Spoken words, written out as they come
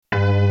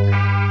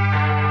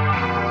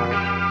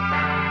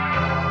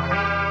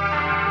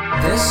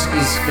This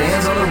is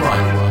Fans on the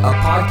Run, a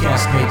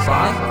podcast made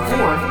by,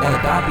 for, and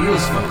about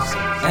Beatles fans.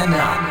 And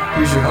now,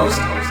 here's your host,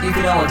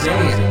 Ethan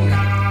Alexander.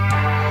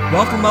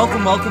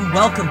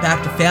 Welcome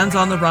back to Fans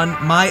on the Run,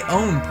 my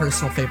own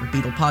personal favorite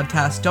Beatle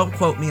podcast. Don't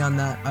quote me on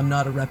that, I'm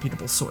not a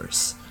reputable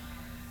source.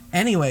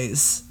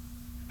 Anyways,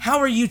 how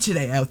are you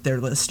today out there,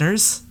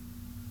 listeners?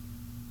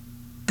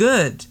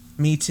 Good,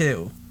 me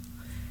too.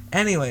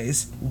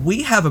 Anyways,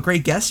 we have a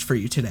great guest for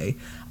you today.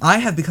 I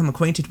have become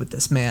acquainted with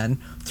this man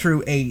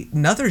through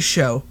another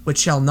show, which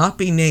shall not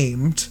be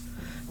named,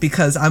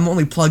 because I'm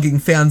only plugging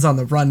Fans on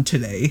the Run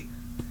today.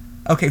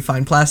 Okay,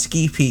 fine, Plastic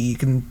EP,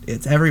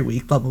 it's every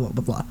week, blah, blah, blah,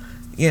 blah, blah.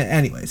 Yeah,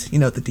 anyways, you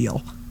know the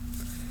deal.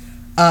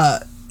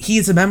 He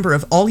is a member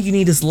of All You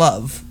Need Is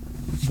Love,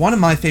 one of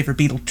my favorite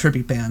Beatle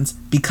tribute bands,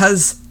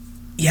 because,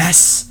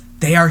 yes,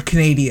 they are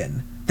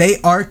Canadian. They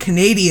are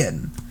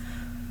Canadian!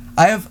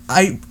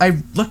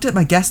 I looked at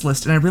my guest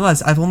list and I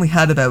realized I've only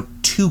had about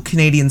 2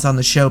 Canadians on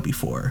the show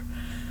before,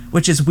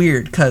 which is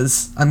weird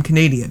because I'm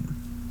Canadian.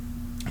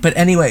 But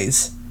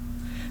anyways,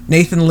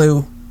 Nathan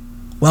Liu,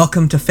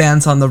 welcome to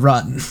Fans on the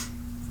Run.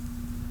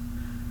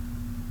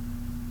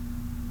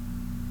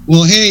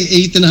 Well, hey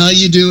Ethan, how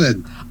you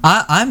doing?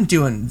 I'm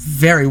doing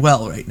very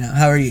well right now.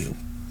 How are you?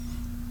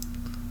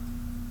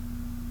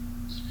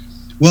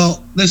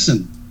 Well,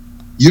 listen,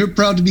 you're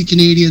proud to be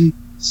Canadian,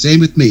 same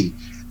with me.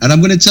 And I'm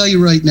going to tell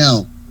you right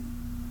now,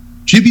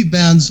 tribute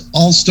bands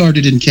all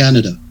started in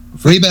Canada,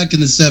 way back in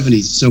the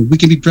 70s, so we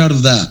can be proud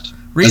of that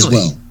as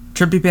well.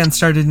 Tribute bands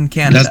started in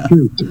Canada. That's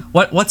true.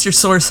 What's your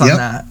source on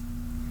that?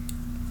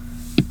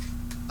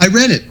 I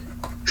read it.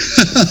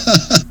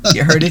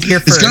 You heard it here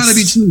first. It's got to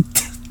be true.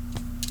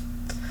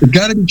 It's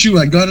got to be true.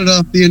 I got it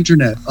off the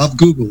internet, off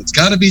Google. It's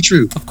got to be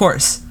true. Of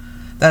course.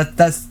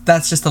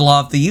 That's just the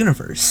law of the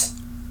universe.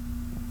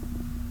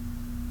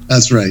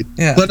 That's right.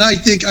 Yeah. But I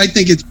think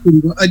it's pretty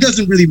well. It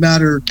doesn't really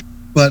matter,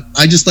 but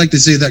I just like to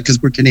say that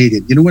because we're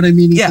Canadian. You know what I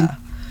mean, Ethan? Yeah.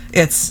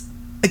 It's,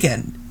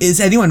 again, is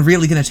anyone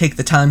really going to take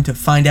the time to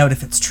find out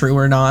if it's true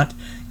or not?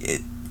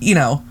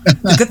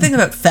 The good thing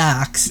about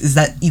facts is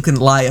that you can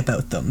lie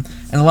about them,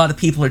 and a lot of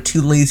people are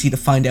too lazy to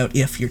find out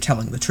if you're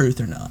telling the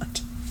truth or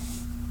not.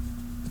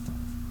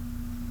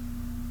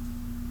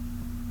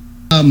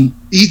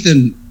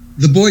 Ethan,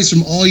 the boys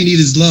from All You Need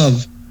Is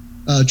Love,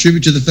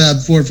 tribute to the Fab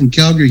Four from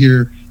Calgary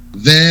here,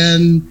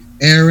 Van,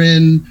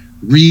 Aaron,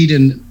 Reed,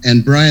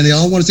 and Brian, they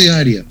all want to say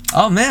hi to you.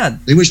 Oh,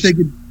 man. They wish they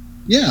could,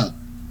 yeah.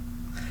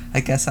 I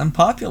guess I'm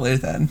popular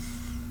then.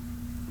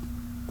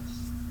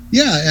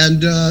 Yeah,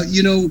 and,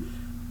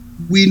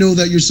 we know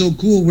that you're so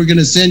cool. We're going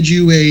to send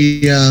you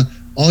a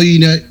All You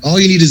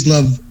Need Is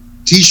Love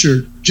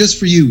t-shirt just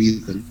for you,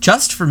 Ethan.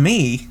 Just for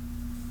me?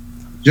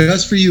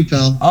 Just for you,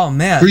 pal. Oh,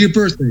 man. For your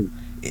birthday.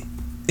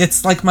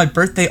 It's like my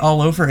birthday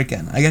all over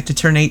again. I get to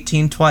turn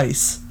 18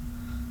 twice.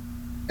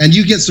 And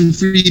you get some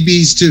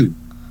freebies, too.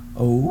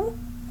 Oh,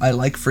 I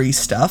like free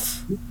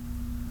stuff.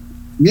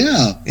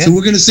 Yeah. So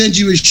we're going to send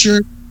you a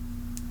shirt.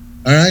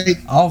 All right?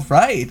 All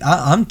right.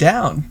 I'm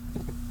down.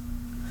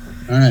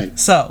 All right.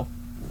 So,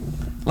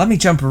 let me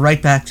jump right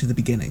back to the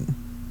beginning.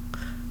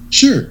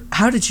 Sure.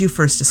 How did you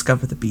first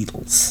discover the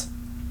Beatles?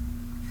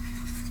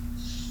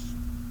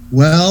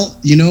 Well,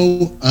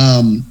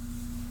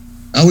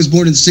 I was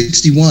born in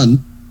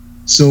 1961,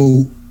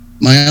 so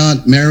my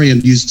Aunt Marion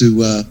used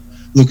to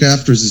look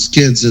after us as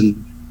kids,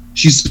 and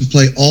she used to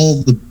play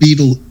all the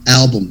Beatle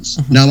albums.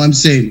 Mm-hmm. Now I'm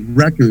saying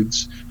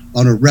records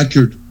on a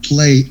record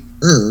player,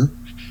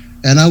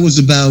 and I was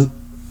about,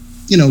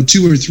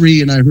 2 or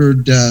 3, and I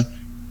heard,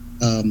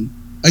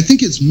 I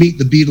think it's Meet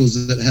the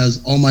Beatles that has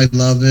All My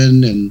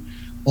Lovin' and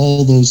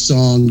all those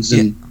songs,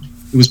 and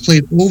it was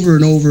played over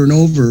and over and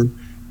over.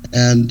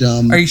 And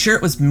are you sure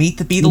it was Meet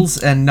the Beatles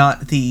and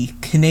not the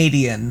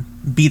Canadian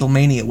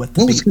Beatlemania with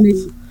the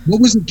Beatles? What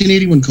was the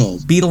Canadian one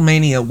called?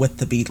 Beatlemania with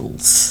the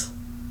Beatles.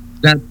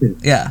 That's it.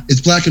 Yeah.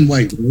 It's black and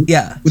white, right?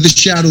 Yeah. With the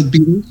shadowed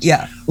Beatles?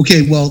 Yeah.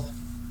 Okay, well,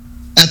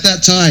 at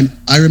that time,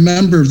 I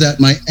remember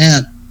that my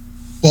aunt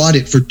bought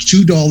it for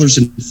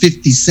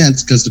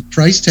 $2.50 because the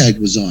price tag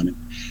was on it.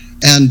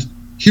 And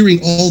hearing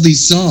all these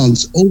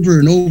songs over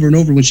and over and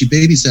over when she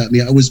babysat me,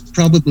 I was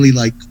probably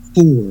like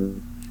 4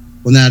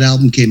 when that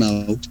album came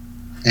out.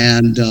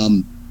 And,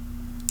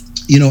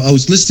 I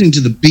was listening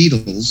to the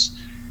Beatles,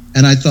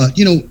 and I thought,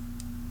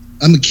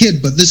 I'm a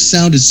kid, but this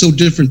sound is so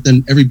different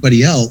than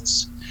everybody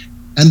else.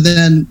 And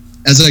then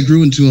as I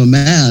grew into a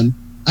man,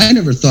 I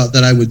never thought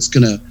that I was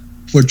going to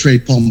portray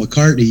Paul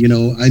McCartney.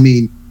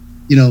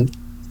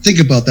 Think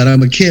about that.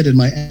 I'm a kid, and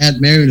my Aunt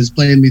Marion is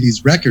playing me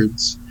these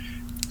records.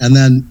 And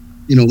then,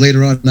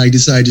 later on, I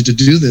decided to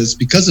do this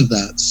because of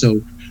that.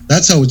 So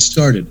that's how it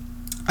started.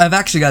 I've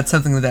actually got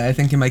something that I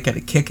think you might get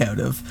a kick out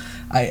of.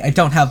 I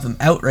don't have them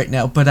out right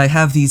now, but I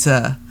have these,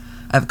 I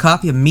have a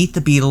copy of Meet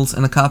the Beatles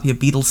and a copy of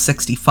Beatles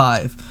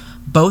 65,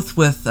 both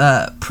with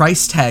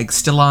price tags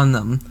still on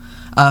them,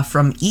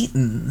 from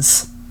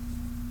Eaton's.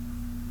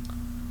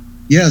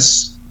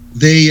 Yes,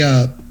 they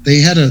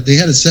had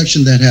a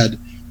section that had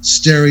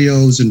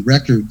stereos and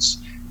records.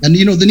 And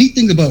the neat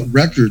thing about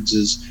records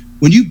is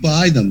when you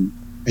buy them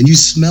and you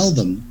smell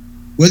them,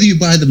 whether you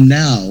buy them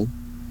now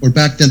or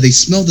back then, they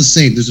smell the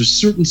same. There's a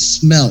certain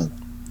smell.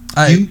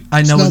 I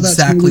know smell that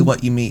exactly smell?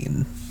 what you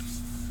mean.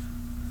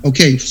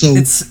 Okay, so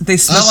They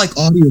smell like,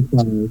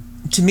 audiophile.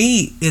 to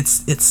me,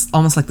 it's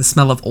almost like the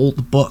smell of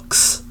old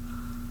books.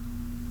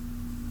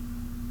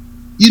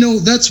 You know,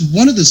 that's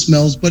one of the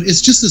smells, but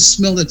it's just a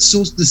smell that's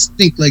so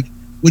distinct. Like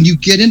when you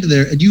get into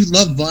there and you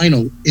love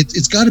vinyl,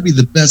 it's got to be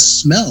the best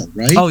smell,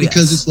 right? Oh, yes.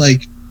 Because it's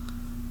like,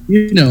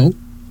 you know,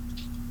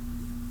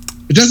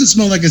 it doesn't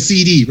smell like a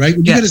CD, right?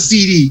 When you get a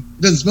CD,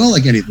 it doesn't smell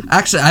like anything.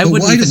 Actually, I But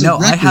wouldn't why even does a know.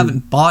 I record-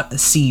 haven't bought a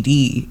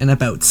CD in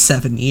about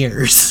 7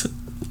 years.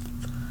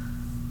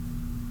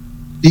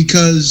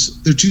 Because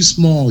they're too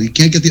small. You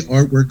can't get the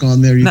artwork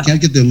on there. You No. can't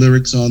get the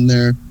lyrics on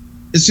there.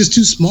 It's just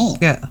too small.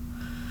 Yeah.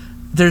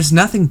 There's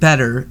nothing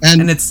better,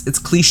 And- and it's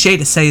cliche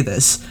to say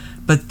this,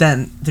 but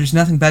then there's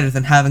nothing better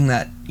than having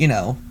that,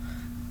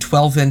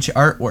 12-inch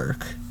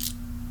artwork.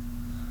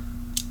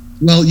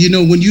 Well, you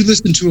know, when you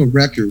listen to a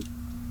record,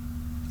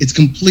 it's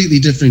completely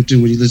different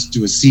than when you listen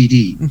to a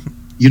CD.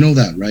 You know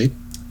that, right?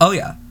 Oh,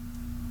 yeah.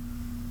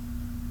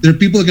 There are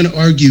people are going to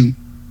argue,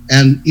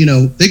 and, you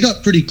know, they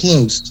got pretty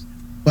close,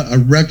 but a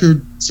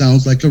record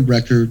sounds like a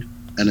record,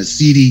 and a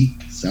CD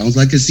sounds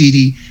like a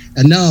CD.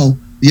 And now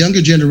the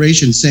younger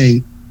generation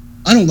saying,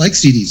 I don't like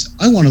CDs.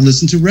 I want to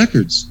listen to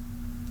records.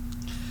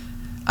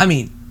 I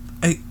mean,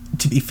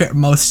 to be fair,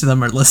 most of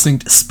them are listening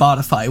to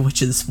Spotify,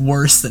 which is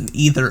worse than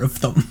either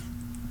of them.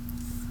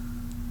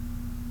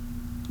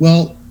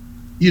 Well,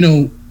 you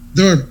know,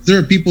 there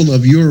are people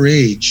of your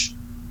age,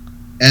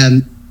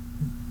 and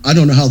I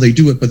don't know how they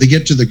do it, but they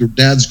get to the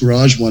dad's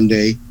garage one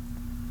day,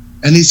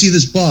 and they see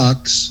this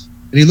box,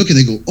 and they look and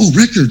they go, oh,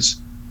 records.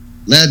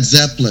 Led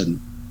Zeppelin,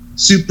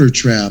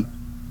 Supertramp,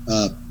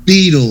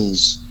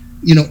 Beatles,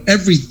 you know,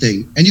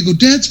 everything. And you go,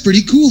 Dad's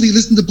pretty cool. He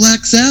listened to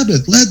Black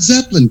Sabbath, Led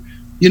Zeppelin.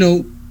 You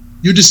know,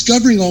 you're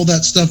discovering all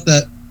that stuff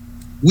that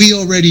we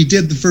already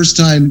did the first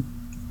time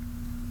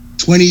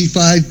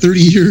 25, 30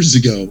 years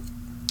ago.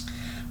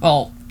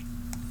 Well,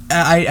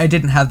 I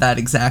didn't have that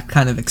exact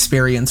kind of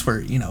experience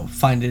where,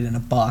 find it in a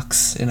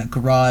box in a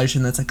garage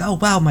and it's like, oh,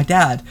 wow, my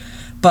dad.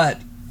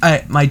 But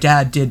my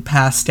dad did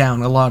pass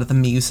down a lot of the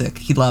music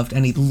he loved,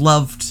 and he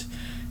loved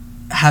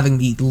having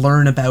me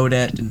learn about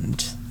it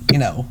and,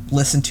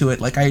 listen to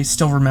it. Like, I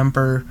still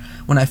remember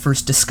when I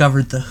first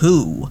discovered The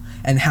Who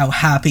and how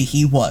happy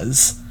he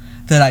was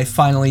that I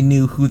finally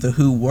knew who The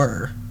Who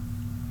were.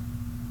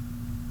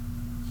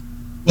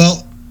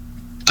 Well,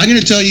 I'm going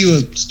to tell you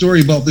a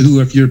story about The Who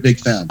if you're a big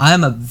fan.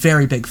 I'm a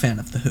very big fan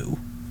of The Who.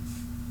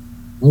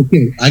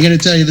 Okay, I'm going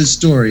to tell you this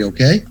story,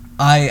 okay?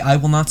 I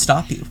will not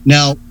stop you.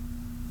 Now,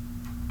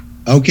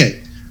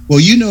 okay. Well,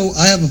 you know,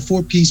 I have a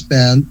 4-piece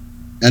band,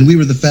 and we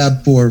were the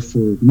Fab Four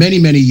for many,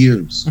 many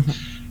years.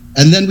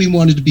 And then we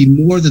wanted to be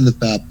more than the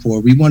Fab Four.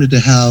 We wanted to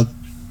have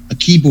a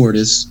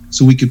keyboardist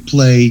so we could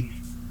play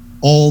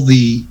all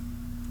the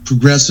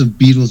progressive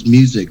Beatles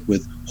music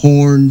with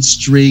horns,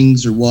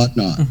 strings, or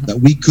whatnot that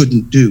we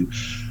couldn't do.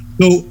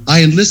 So I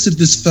enlisted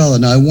this fella.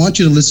 Now, I want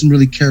you to listen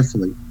really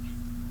carefully.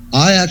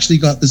 I actually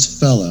got this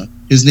fella.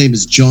 His name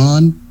is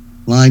John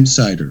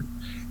Limesider.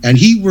 And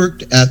he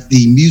worked at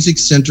the Music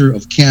Center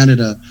of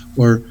Canada,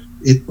 or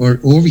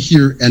over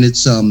here, and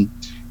it's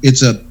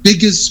a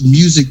biggest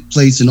music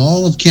place in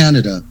all of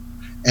Canada.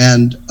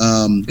 And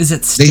is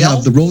it still? They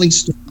have the Rolling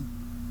Stones.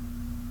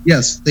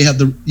 Yes, they have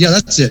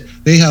that's it.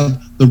 They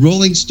have the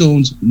Rolling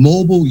Stones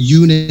mobile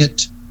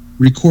unit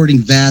recording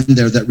van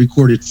there that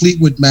recorded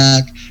Fleetwood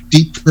Mac,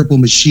 Deep Purple,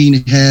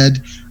 Machine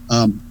Head,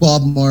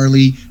 Bob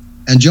Marley,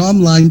 and John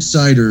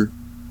Limesider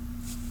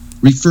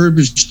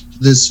refurbished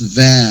this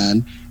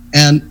van.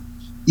 And,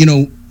 you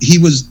know, he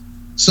was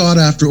sought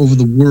after over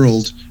the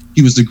world.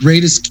 He was the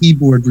greatest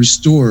keyboard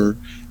restorer,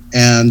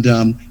 and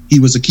he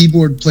was a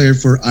keyboard player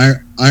for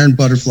Iron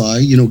Butterfly,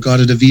 you know,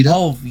 Gata de Vida.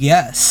 Oh,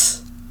 yes.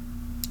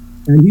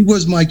 And he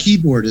was my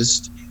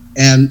keyboardist.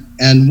 And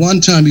one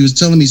time he was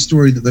telling me a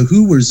story that the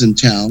Who was in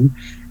town,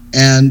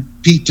 and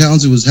Pete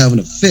Townsend was having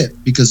a fit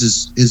because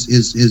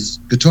his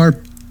guitar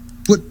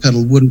foot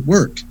pedal wouldn't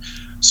work.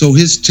 So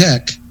his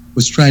tech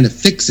was trying to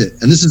fix it.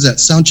 And this is at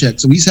sound check,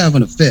 so he's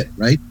having a fit,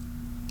 right?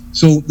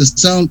 So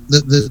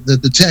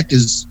the tech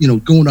is, you know,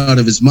 going out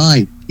of his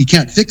mind. He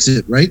can't fix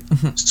it, right?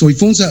 So he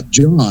phones up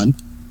John,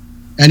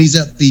 and he's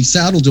at the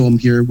Saddle Dome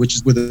here, which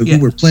is where the Who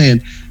were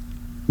playing.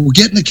 We'll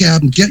get in the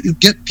cab and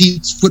get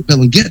Pete's foot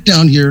pedal and get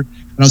down here,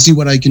 and I'll see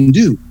what I can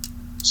do.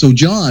 So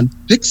John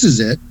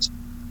fixes it,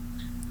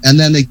 and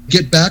then they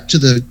get back to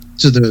the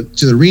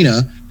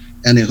arena,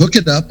 and they hook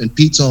it up, and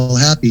Pete's all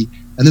happy.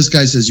 And this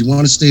guy says, "You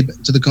want to stay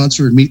to the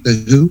concert and meet the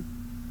Who?"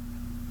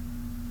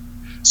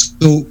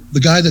 So the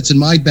guy that's in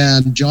my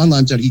band, John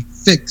Limesider, he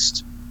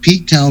fixed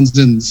Pete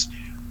Townsend's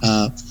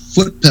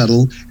foot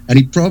pedal, and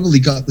he probably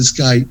got this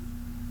guy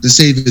to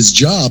save his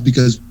job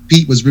because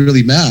Pete was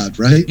really mad,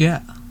 right?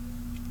 Yeah.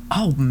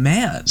 Oh,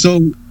 man.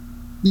 So,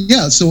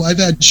 yeah, so I've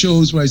had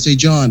shows where I say,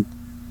 John,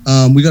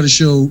 we got a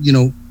show, you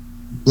know,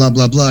 blah,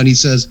 blah, blah. And he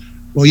says,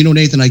 well, you know,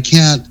 Nathan, I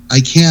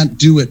can't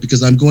do it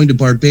because I'm going to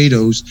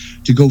Barbados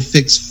to go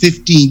fix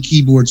 15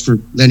 keyboards for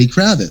Lenny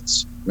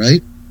Kravitz.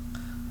 right?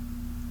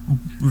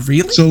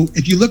 Really? So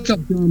if you look up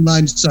John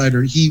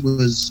Limesider, he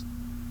was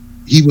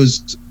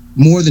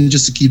more than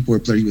just a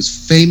keyboard player. He was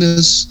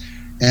famous,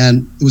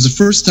 and it was the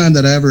first time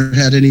that I ever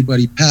had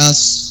anybody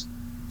pass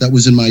that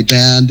was in my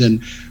band,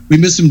 and we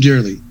miss him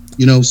dearly.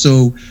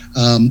 So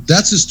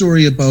that's the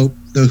story about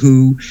the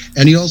Who.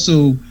 And he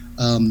also,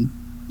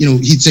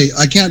 he'd say,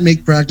 I can't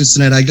make practice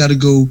tonight. I got to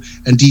go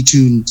and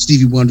detune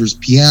Stevie Wonder's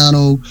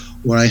piano,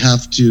 or I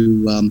have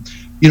to,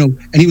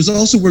 and he was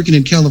also working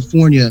in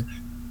California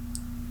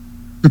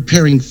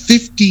preparing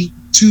 50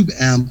 tube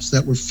amps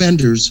that were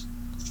Fenders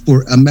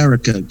for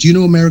America. Do you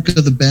know America,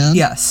 the band?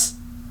 Yes.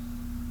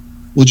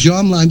 Well,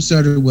 John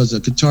Limesider was a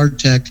guitar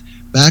tech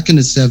back in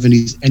the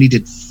 70s, and he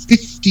did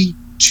 50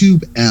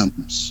 tube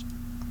amps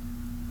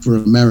for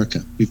America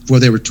before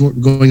they were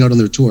going out on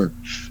their tour.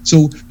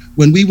 So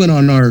when we went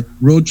on our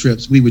road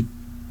trips, we would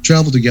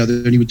travel together,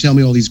 and he would tell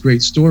me all these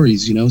great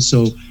stories,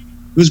 So it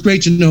was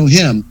great to know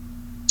him.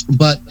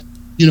 But,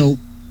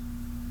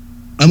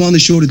 I'm on the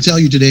show to tell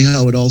you today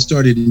how it all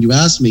started, and you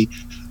asked me.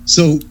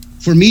 So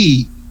for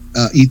me,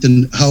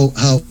 Ethan, how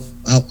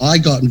I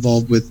got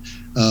involved with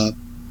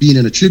being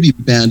in a tribute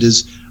band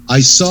is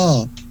I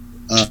saw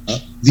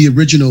the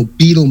original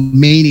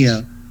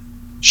Beatlemania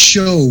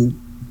show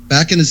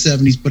back in the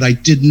 70s, but I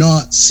did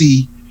not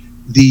see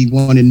the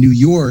one in New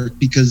York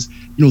because,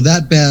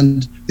 that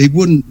band, they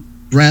wouldn't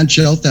branch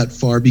out that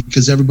far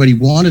because everybody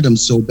wanted them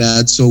so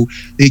bad. So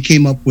they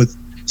came up with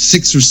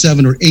 6 or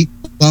 7 or 8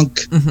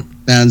 funk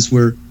bands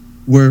where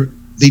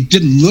they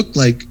didn't look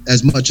like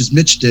as much as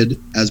Mitch did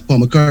as Paul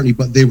McCartney,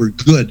 but they were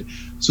good.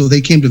 So they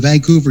came to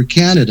Vancouver,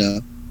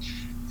 Canada,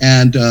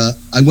 and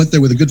I went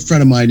there with a good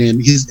friend of mine,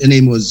 and his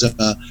name was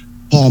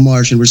Paul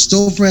Marsh, and we're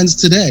still friends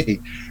today.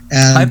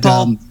 And, hi,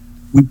 Paul.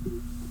 We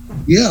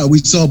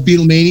saw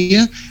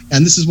Beatlemania,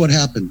 and this is what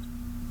happened.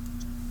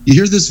 You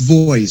hear this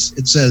voice.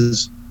 It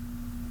says,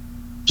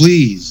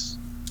 "Please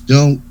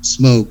don't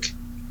smoke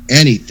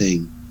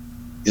anything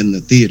in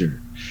the theater."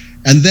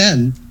 And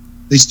then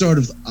they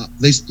started.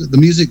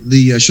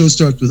 The show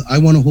starts with "I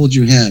Want to Hold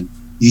Your Hand."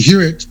 You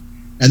hear it,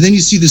 and then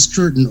you see this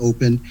curtain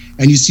open,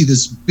 and you see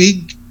this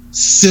big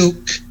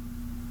silk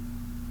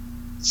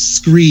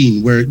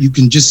screen where you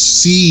can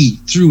just see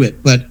through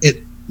it, but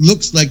it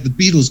looks like the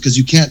Beatles because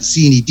you can't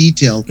see any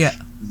detail. Yeah.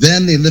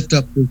 Then they lift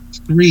up the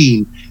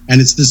screen,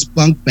 and it's this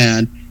funk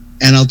band.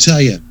 And I'll tell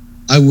you,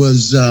 I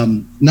was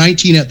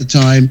 19 at the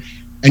time,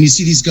 and you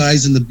see these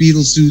guys in the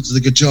Beatles suits, the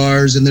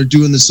guitars, and they're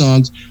doing the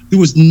songs. There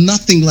was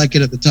nothing like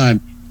it at the time.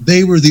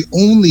 They were the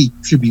only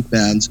tribute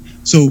bands.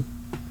 So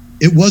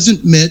it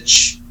wasn't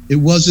Mitch, it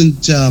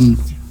wasn't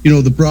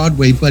the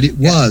Broadway, but it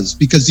was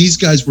because these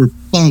guys were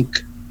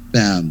funk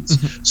bands.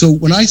 So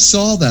when I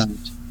saw that,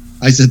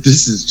 I said,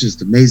 "This is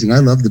just amazing. I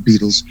love the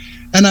Beatles,"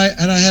 and I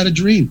had a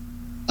dream.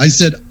 I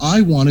said,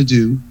 "I want to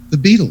do the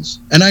Beatles,"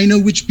 and I know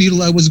which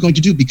Beatle I was going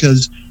to do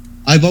because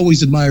I've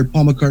always admired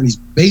Paul McCartney's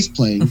bass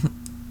playing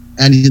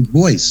and his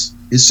voice,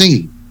 his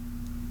singing.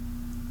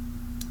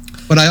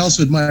 But I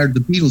also admired the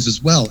Beatles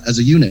as well as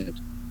a unit.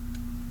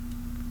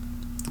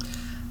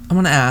 I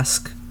want to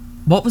ask,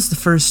 what was the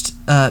first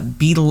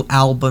Beatle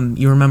album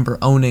you remember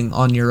owning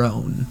on your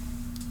own?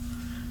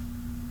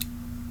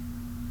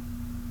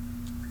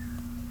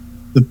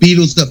 The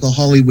Beatles at the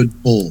Hollywood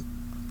Bowl.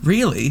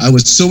 Really? I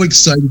was so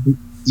excited.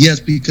 Yes,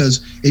 because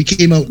it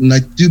came out, and I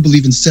do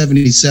believe in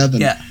 77.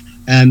 Yeah.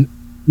 And,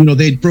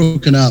 they'd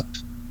broken up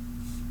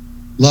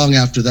long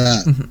after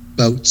that,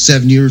 about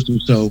 7 years or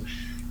so.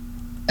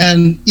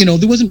 And,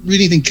 there wasn't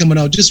really anything coming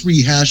out, just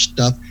rehashed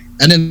stuff.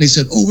 And then they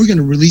said, "Oh, we're going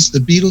to release the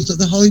Beatles at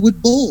the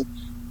Hollywood Bowl."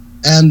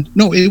 And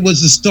no, it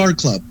was the Star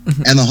Club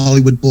and the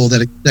Hollywood Bowl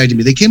that excited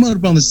me. They came out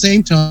around the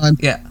same time.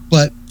 Yeah.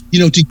 But,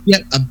 to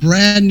get a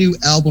brand new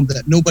album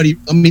that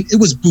it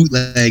was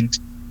bootlegged,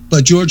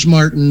 but George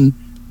Martin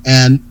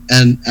and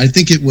I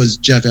think it was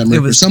Jeff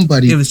Emmerich or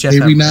somebody, it was Jeff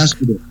they Emmerich.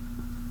 remastered it.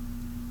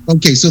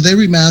 Okay, so they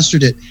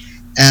remastered it.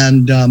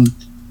 And,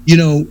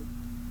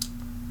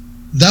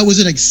 that was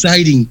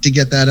exciting to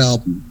get that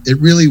album. It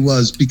really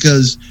was,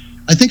 because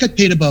I think I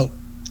paid about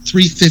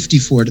 $3.50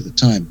 for it at the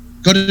time.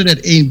 Got it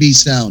at A&B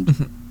Sound.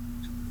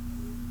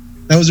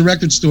 That was a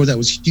record store that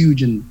was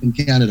huge in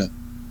Canada.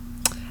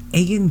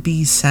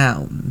 A&B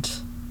Sound.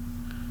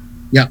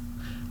 Yeah.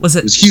 Was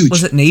it was huge.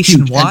 Was it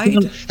nationwide?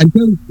 Huge.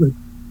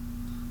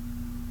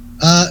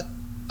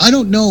 I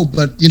don't know,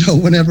 but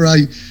whenever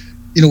I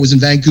was in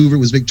Vancouver, it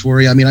was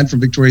Victoria. I'm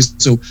from Victoria,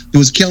 so there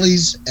was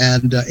Kelly's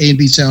and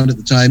A&B Sound at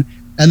the time,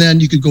 and then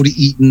you could go to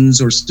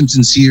Eaton's or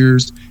Simpson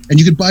Sears, and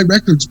you could buy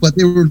records, but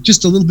they were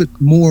just a little bit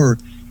more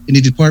in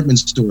the department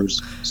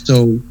stores.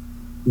 So,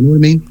 you know what I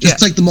mean?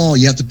 Just like the mall,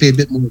 you have to pay a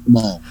bit more at the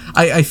mall.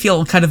 I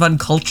feel kind of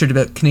uncultured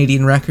about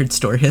Canadian record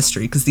store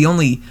history, because the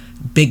only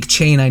big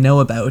chain I know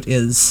about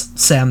is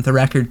Sam the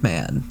Record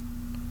Man.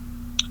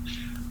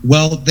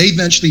 Well, they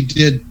eventually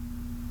did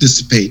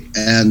dissipate,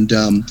 and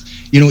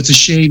it's a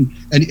shame,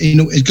 and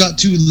it got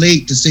too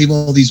late to save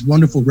all these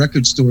wonderful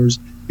record stores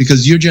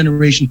because your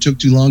generation took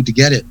too long to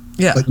get it.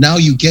 Yeah. But now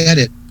you get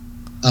it.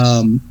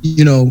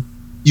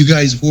 you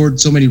guys hoard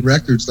so many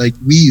records like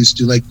we used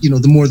to. Like,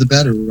 the more the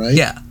better, right?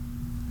 Yeah.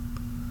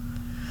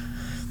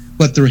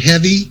 But they're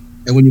heavy,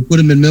 and when you put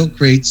them in milk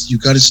crates, you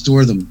got to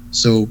store them.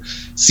 So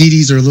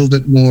CDs are a little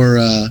bit more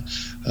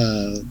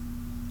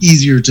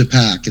easier to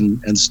pack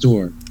and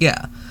store.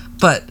 Yeah.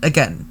 But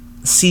again,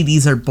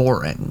 CDs are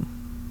boring.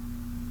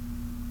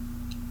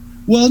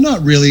 Well,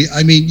 not really.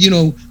 I mean,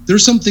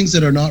 there's some things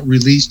that are not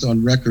released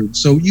on record.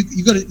 So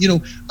you got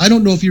to, I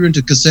don't know if you're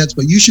into cassettes,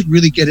 but you should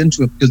really get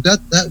into it, because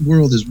that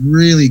world is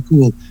really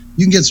cool.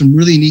 You can get some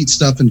really neat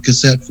stuff in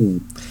cassette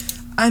form.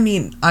 I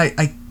mean,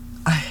 I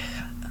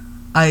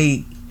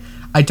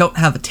don't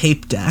have a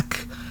tape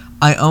deck.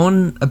 I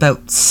own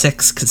about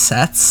 6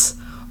 cassettes,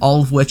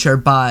 all of which are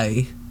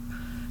by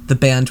the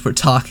band we're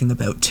talking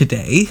about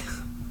today.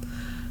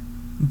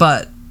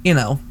 But,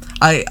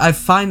 I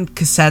find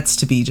cassettes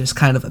to be just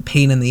kind of a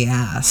pain in the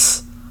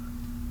ass.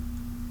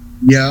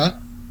 Yeah.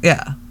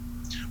 Yeah.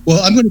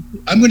 Well, I'm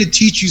going to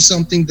teach you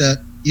something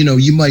that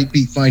you might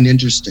find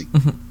interesting.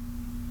 Mm-hmm.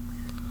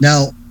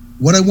 Now,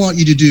 what I want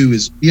you to do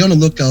is be on the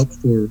lookout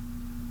for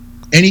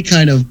any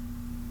kind of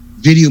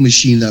video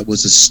machine that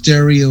was a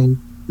stereo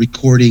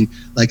recording,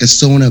 like a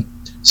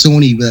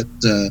Sony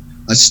that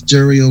a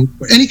stereo,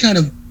 or any kind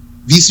of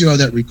VCR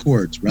that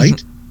records, right?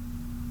 Mm-hmm.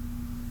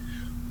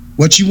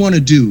 What you want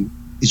to do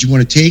is you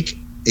want to take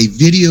a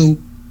video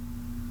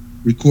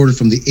recorder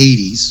from the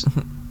 80s,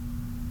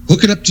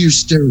 hook it up to your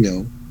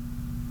stereo,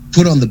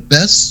 put on the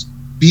best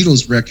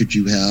Beatles record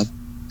you have,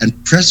 and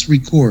press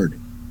record.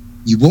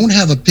 You won't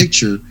have a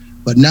picture,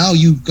 but now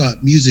you've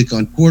got music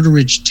on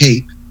 1/4-inch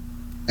tape,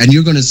 and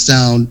you're going to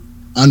sound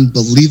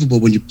unbelievable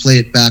when you play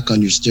it back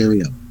on your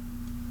stereo.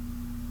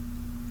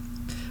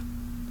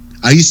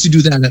 I used to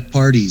do that at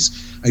parties.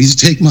 I used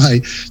to take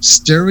my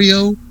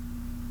stereo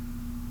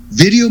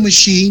video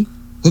machine,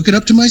 hook it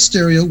up to my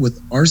stereo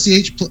with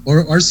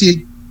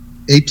RCA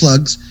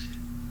plugs,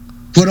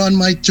 put on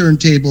my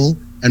turntable,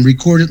 and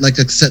record it like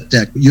a cassette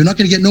deck. You're not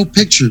going to get no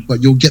picture,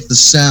 but you'll get the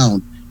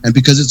sound. And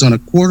because it's on a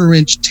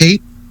 1/4-inch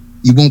tape,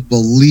 you won't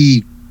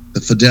believe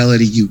the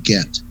fidelity you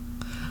get.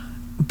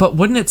 But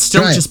wouldn't it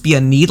still just be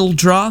a needle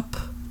drop?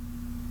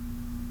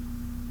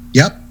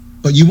 Yep.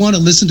 But you want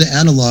to listen to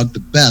analog the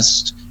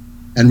best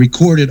and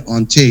record it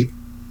on tape.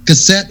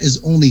 Cassette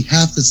is only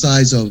half the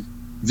size of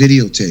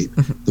videotape.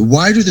 The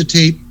wider the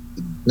tape,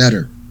 the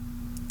better.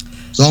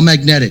 It's all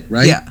magnetic,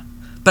 right? Yeah.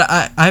 But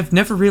I've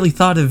never really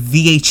thought of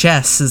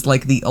VHS as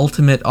like the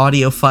ultimate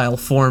audiophile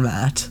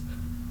format.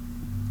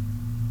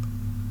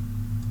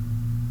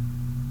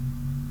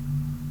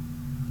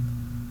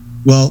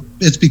 Well,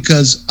 it's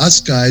because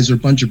us guys are a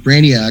bunch of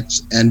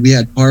brainiacs, and we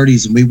had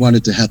parties, and we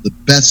wanted to have the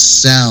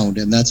best sound,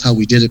 and that's how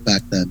we did it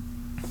back then.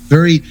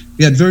 We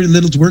had very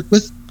little to work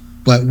with,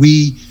 but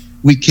we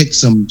kicked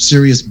some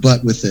serious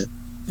butt with it.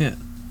 Yeah.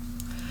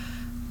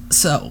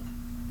 So,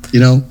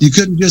 you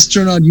couldn't just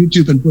turn on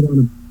YouTube and put on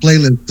a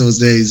playlist those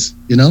days,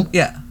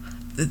 Yeah.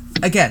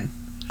 Again,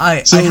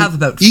 I have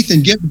about...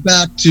 Ethan, get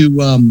back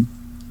to...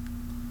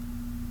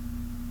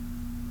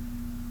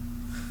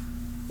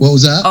 what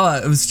was that? Oh,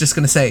 I was just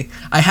going to say,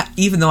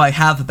 even though I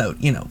have about,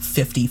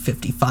 50,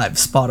 55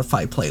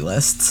 Spotify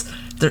playlists,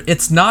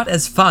 it's not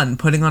as fun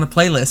putting on a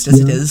playlist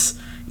as it is,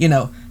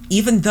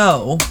 even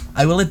though,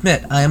 I will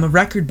admit, I am a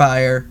record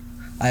buyer,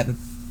 I have a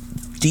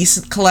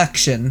decent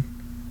collection,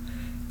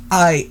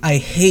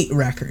 I hate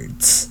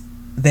records.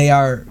 They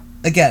are,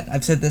 again,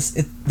 I've said this,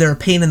 they're a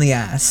pain in the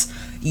ass.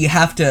 You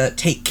have to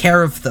take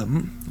care of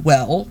them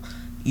well.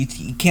 You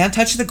can't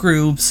touch the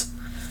grooves.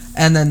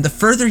 And then the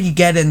further you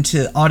get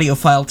into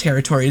audiophile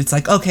territory, it's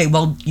like, okay,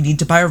 well, you need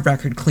to buy a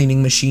record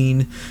cleaning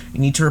machine. You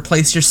need to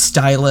replace your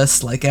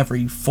stylus like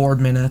every 4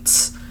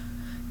 minutes.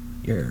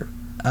 It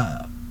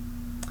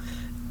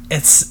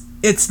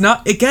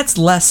gets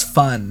less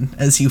fun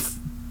as you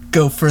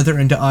go further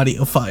into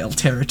audiophile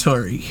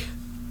territory.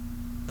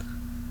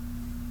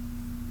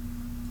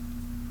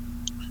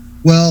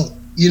 Well,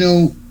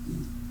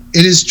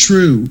 it is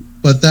true,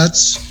 but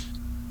that's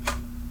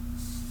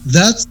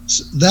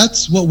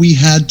what we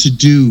had to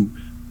do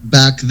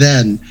back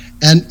then.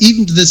 And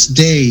even to this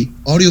day,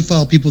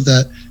 audiophile people,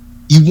 that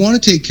you want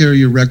to take care of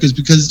your records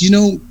because,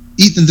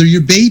 Ethan, they're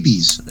your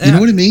babies. Yeah. You know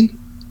what I mean?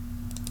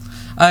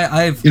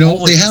 I've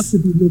they have to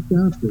be looked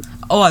after.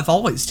 Oh, I've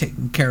always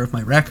taken care of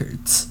my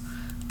records.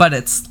 But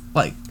it's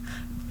like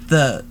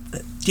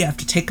you have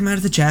to take them out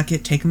of the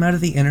jacket, take them out of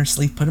the inner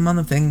sleeve, put them on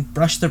the thing,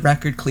 brush the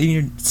record, clean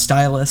your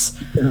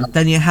stylus. Yeah.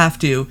 Then you have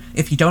to,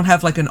 if you don't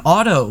have like an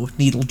auto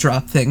needle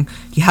drop thing,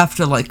 you have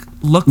to like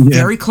look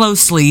very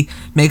closely,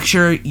 make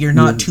sure you're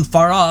not too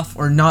far off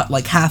or not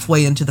like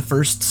halfway into the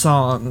first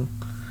song.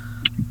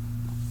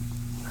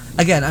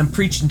 Again, I'm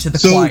preaching to the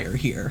choir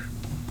here.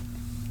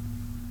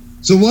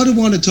 So what I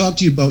want to talk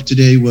to you about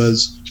today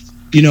was,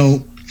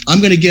 I'm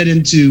going to get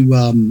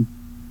into,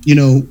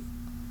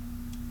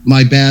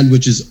 my band,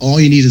 which is All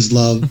You Need Is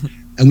Love.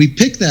 And we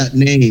picked that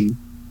name,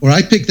 or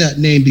I picked that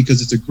name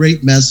because it's a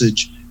great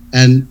message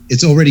and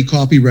it's already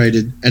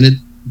copyrighted and it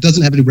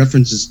doesn't have any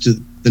references to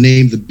the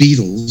name The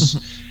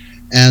Beatles.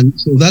 And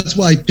so that's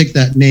why I picked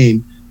that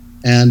name.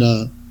 And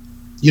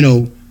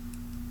the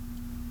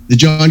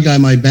John guy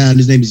in my band,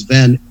 his name is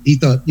Ben. He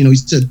thought, he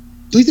said,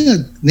 "Do you think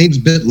that name's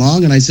a bit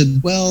long?" And I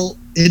said, "Well,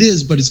 it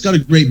is, but it's got a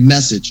great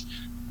message."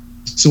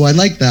 So I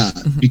like that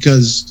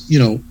because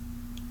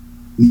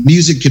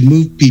music can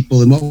move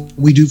people, and what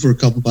we do for a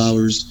couple of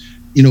hours,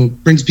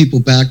 brings people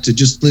back to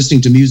just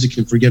listening to music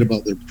and forget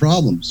about their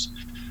problems.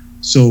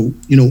 So,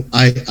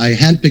 I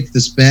handpicked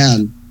this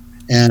band,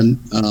 and,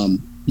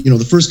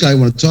 the first guy I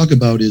want to talk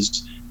about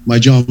is my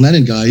John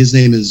Lennon guy. His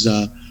name is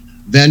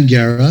Van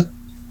Gara,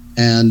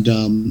 and,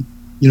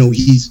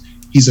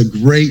 he's a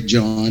great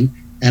John.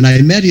 And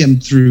I met him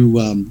through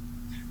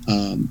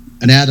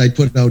an ad I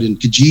put out in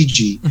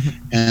Kijiji.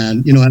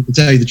 And, I have to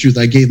tell you the truth,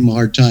 I gave him a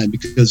hard time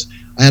because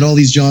I had all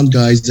these John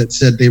guys that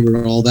said they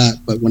were all that,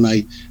 but when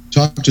I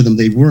talked to them,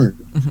 they weren't.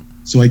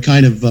 So I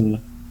kind of,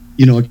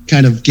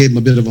 gave him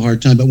a bit of a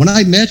hard time. But when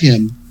I met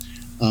him,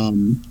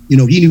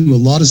 he knew a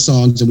lot of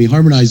songs and we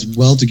harmonized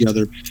well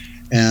together.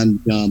 And,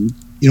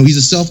 he's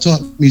a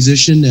self-taught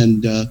musician,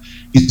 and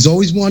he's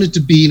always wanted to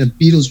be in a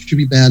Beatles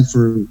tribute band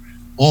for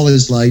all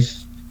his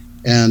life.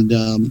 And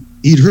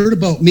he'd heard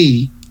about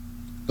me,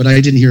 but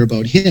I didn't hear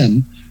about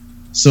him.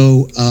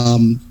 So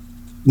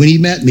when he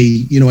met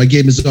me, I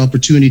gave him his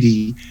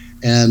opportunity.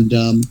 And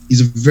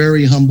he's a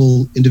very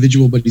humble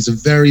individual, but he's a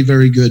very,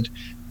 very good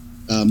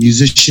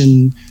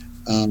musician.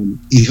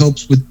 He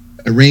helps with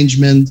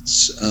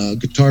arrangements,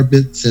 guitar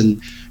bits,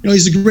 and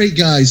he's a great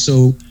guy.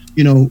 So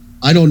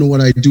I don't know what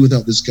I'd do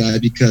without this guy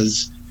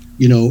because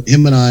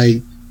him and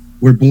I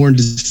were born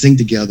to sing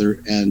together,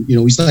 and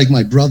he's like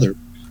my brother.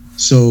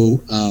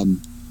 So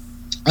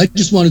I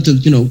just wanted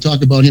to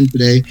talk about him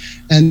today,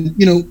 and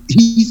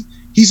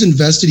he's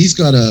invested. He's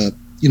got a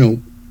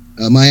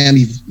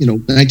Miami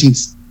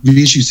 19th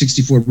reissue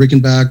 64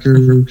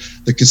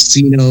 Rickenbacker, the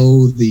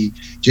Casino, the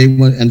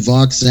J1 and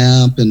Vox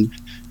amp, and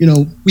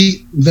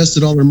we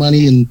invested all our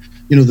money in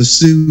the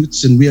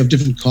suits, and we have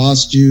different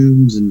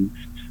costumes and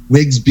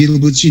wigs, Beatle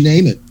boots, you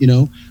name it.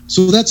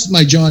 So that's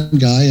my John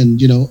guy,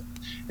 and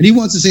and he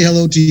wants to say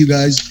hello to you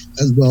guys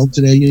as well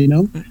today.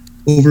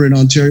 Over in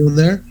Ontario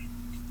there.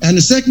 And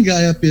the second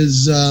guy up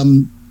is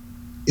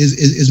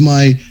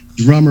my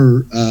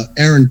drummer,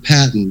 Aaron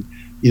Patton.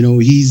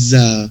 He's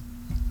a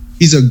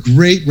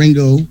great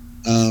Ringo,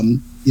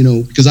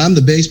 because I'm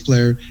the bass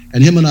player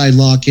and him and I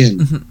lock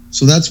in.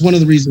 So that's one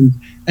of the reasons.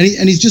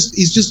 And he's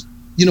just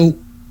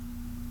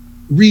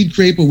Reed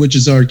Crapo, which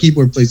is our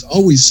keyboard player,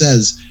 always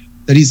says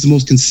that he's the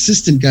most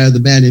consistent guy of the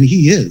band, and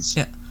he is.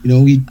 Yeah.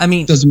 He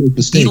doesn't make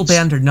mistakes. Beatle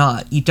band or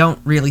not, you don't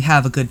really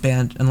have a good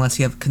band unless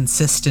you have a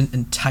consistent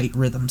and tight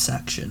rhythm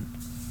section.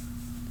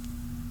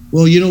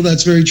 Well,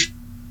 that's very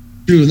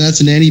true, and that's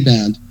in any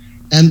band.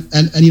 And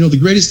the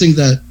greatest thing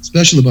that's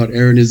special about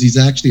Aaron is he's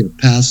actually a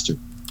pastor.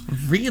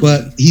 Really?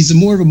 But he's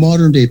more of a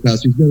modern day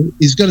pastor.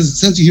 He's got a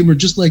sense of humor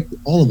just like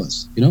all of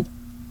us,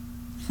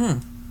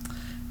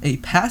 A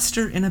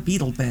pastor in a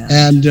Beatle band.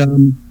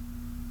 And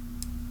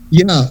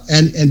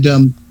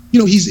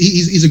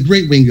he's a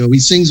great Ringo. He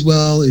sings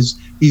well.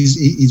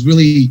 He's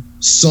really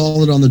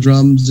solid on the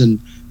drums, and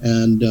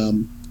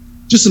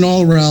just an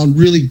all around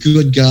really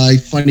good guy,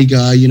 funny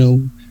guy. He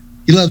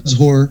loves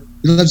horror.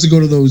 He loves to go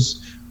to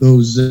those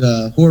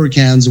horror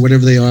cans or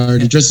whatever they are.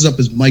 And he dresses up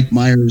as Mike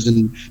Myers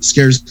and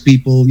scares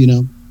people.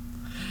 I'm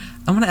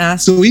gonna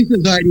ask. So he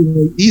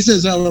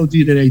says hello to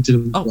you today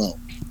too. Oh. Well.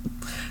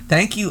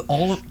 Thank you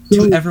all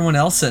to everyone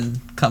else and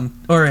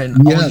all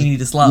you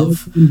need is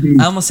love. Yes,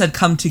 I almost said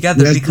come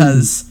together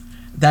because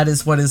that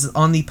is what is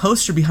on the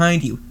poster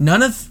behind you.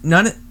 None of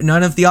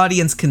the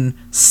audience can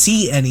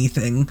see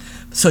anything,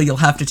 so you'll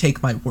have to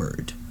take my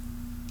word.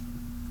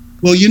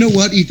 Well, you know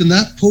what, Ethan?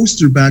 That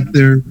poster back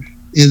there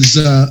is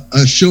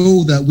a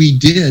show that we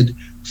did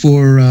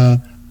for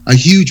a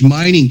huge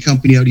mining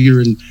company out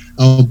here in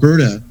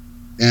Alberta,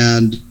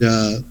 and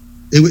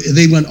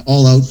they went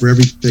all out for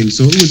everything.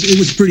 So it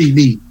was pretty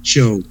neat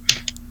show,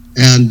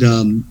 and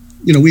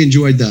we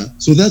enjoyed that.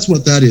 So that's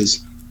what that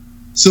is.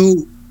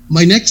 So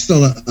my next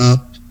fella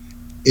up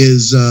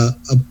is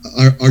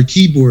our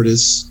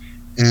keyboardist,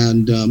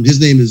 and his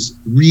name is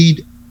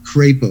Reed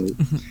Crapo.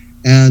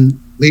 And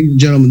ladies and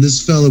gentlemen,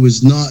 this fellow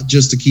is not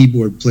just a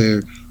keyboard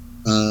player.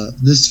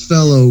 This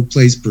fellow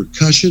plays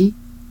percussion.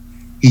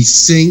 He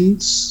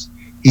sings.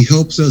 He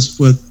helps us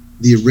with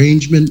the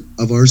arrangement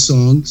of our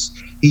songs.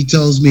 He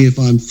tells me if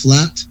I'm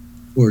flat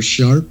or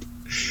sharp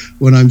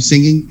when I'm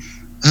singing.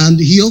 And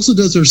he also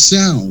does our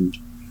sound.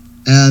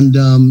 And,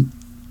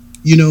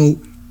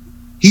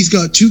 he's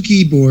got 2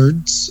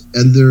 keyboards,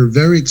 and they're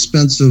very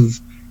expensive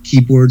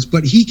keyboards,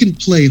 but he can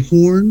play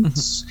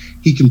horns,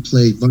 he can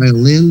play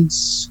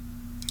violins,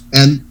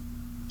 and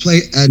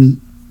play,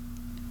 and,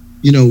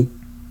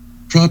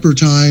 proper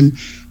time.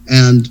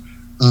 And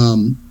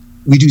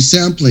we do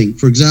sampling.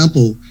 For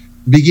example,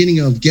 beginning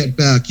of Get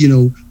Back,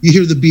 you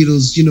hear the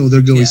Beatles,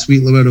 they're going,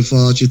 Sweet Loretta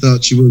Faw, she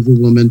thought she was a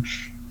woman.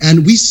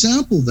 And we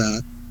sample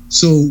that.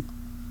 So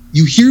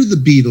you hear the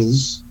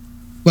Beatles,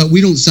 but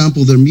we don't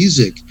sample their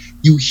music.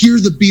 You hear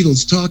the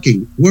Beatles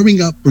talking,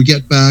 warming up for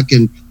Get Back,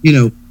 and,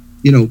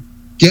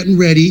 getting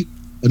ready.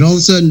 And all of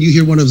a sudden you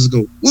hear one of us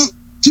go, 1,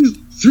 2,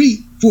 3,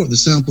 4. The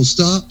sample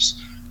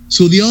stops.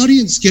 So the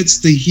audience gets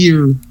to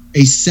hear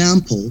a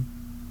sample.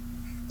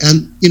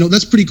 And,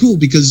 that's pretty cool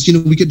because,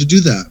 we get to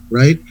do that,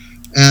 right?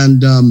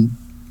 And,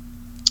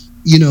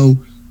 you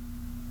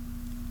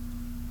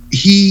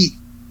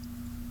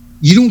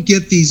don't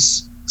get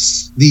these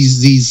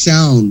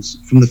sounds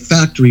from the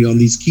factory on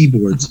these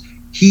keyboards.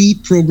 He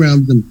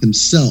programmed them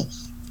himself.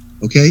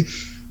 Okay.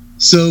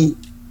 So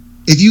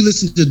if you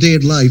listen to Day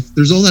of Life,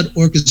 there's all that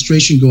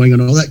orchestration going on,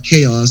 all that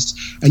chaos.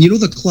 And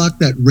the clock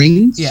that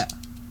rings? Yeah.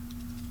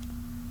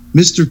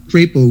 Mr.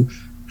 Crapo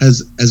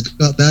has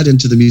got that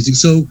into the music.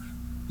 So,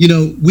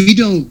 we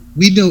don't,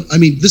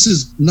 this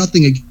is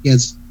nothing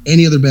against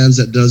any other bands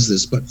that does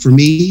this, but for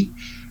me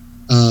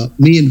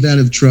and Van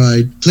have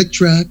tried click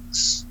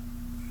tracks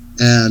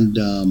and,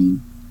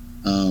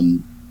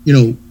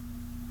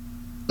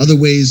 other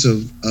ways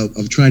of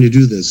trying to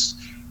do this.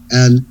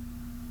 And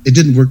it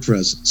didn't work for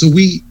us. So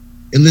we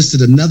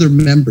enlisted another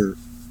member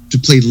to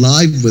play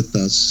live with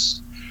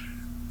us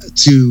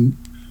to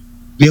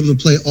be able to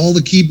play all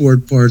the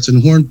keyboard parts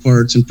and horn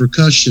parts and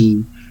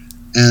percussion.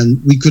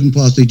 And we couldn't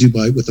possibly do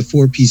with a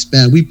 4-piece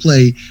band. We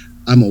play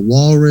I'm a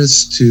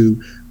Walrus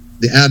to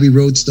the Abbey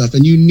Road stuff.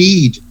 And you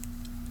need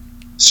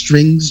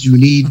strings, you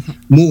need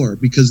more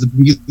because the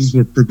Beatles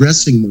were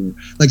progressing more.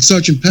 Like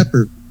Sgt.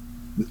 Pepper,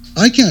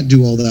 I can't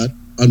do all that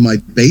on my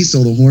bass,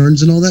 all the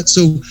horns and all that.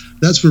 So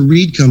that's where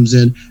Reed comes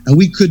in, and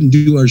we couldn't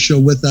do our show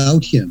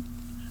without him.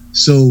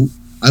 So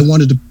I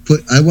wanted to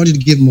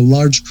give him a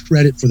large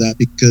credit for that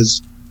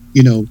because,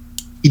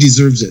 he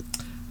deserves it.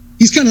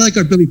 He's kind of like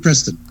our Billy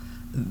Preston.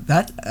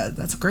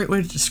 That's a great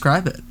way to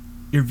describe it.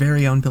 Your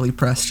very own Billy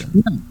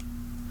Preston.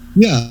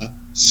 Yeah.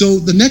 So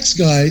the next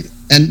guy,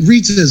 and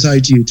Reed says hi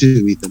to you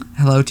too, Ethan.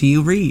 Hello to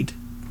you, Reed.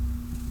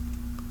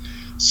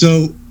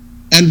 So,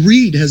 and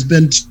Reed has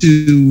been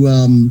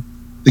to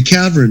the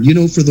Cavern,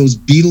 for those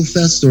Beatle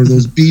Fest or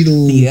those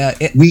Beatle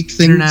Week things.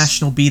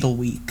 International Beatle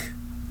Week.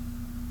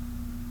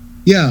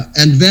 Yeah,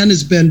 and Van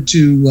has been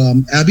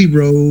to Abbey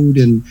Road,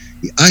 and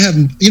I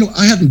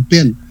haven't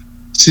been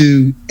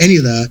to any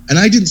of that, and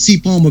I didn't see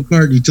Paul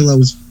McCartney till I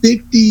was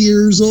 50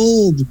 years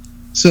old.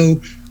 So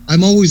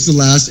I'm always the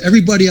last.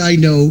 Everybody I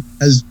know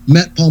has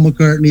met Paul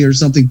McCartney or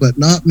something, but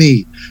not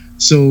me.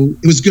 So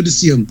it was good to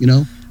see him,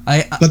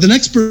 But the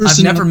next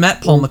person, I've never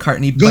met Paul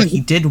McCartney, but he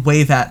did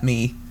wave at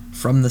me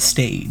from the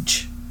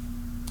stage.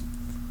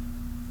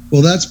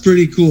 Well, that's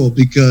pretty cool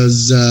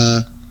because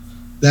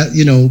that's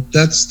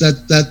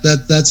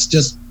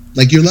just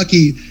like you're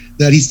lucky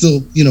that he's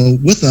still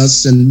with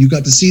us and you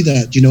got to see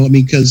that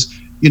because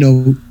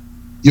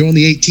you're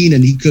only 18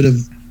 and he could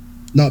have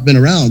not been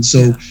around,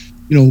 so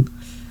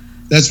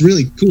that's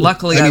really cool.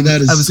 Luckily I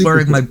was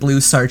wearing my blue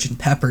Sgt.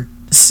 Pepper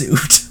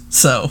suit,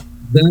 so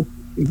that,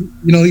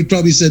 he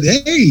probably said,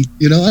 hey,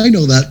 I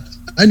know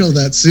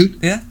that suit.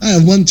 Yeah, I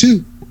have one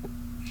too.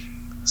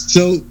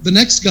 So the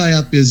next guy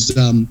up is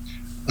a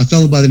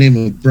fellow by the name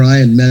of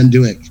Brian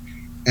Manduick.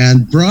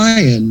 And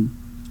Brian,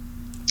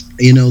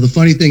 the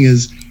funny thing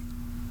is,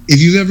 if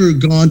you've ever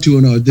gone to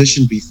an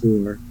audition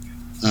before,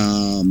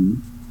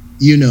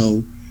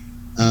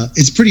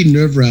 it's pretty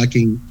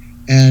nerve-wracking.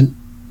 And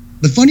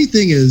the funny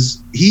thing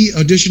is, he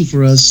auditioned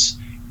for us,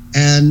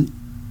 and,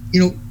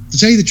 to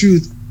tell you the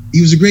truth,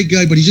 he was a great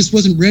guy, but he just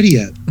wasn't ready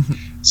yet.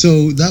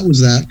 So that was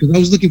that, because I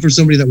was looking for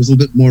somebody that was a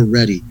little bit more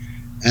ready.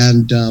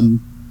 And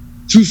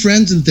through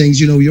friends and things,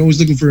 you're always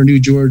looking for a new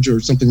George or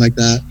something like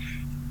that.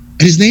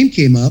 And his name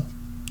came up,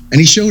 and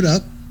he showed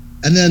up,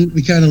 and then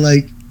we kind of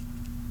like,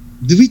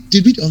 did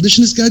we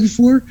audition this guy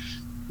before?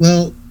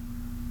 Well,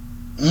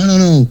 I don't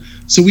know.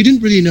 So we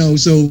didn't really know.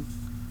 So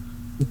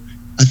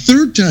a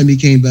third time he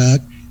came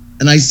back,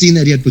 and I seen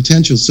that he had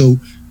potential. So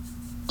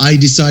I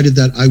decided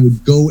that I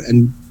would go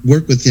and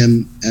work with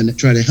him and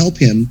try to help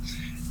him.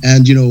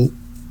 And,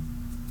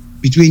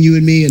 between you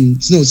and me, and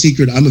it's no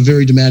secret, I'm a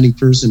very demanding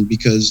person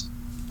because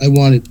I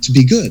want it to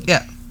be good.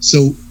 Yeah.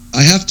 So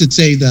I have to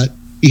say that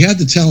he had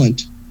the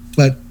talent,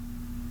 but,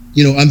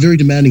 I'm very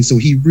demanding. So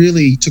he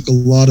really took a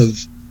lot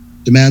of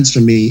demands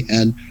from me,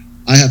 and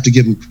I have to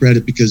give him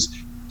credit because,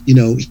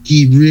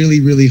 he really,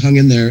 really hung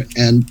in there,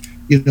 and,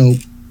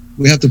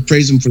 we have to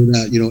praise him for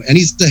that, and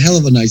he's a hell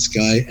of a nice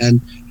guy.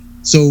 And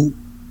so,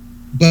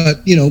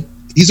 but,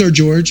 he's our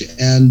George.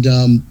 And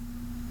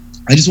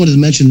I just wanted to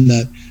mention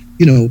that,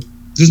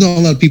 there's not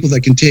a lot of people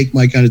that can take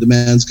my kind of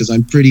demands because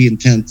I'm pretty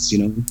intense,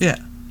 Yeah.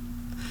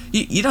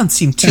 You don't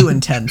seem too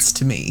intense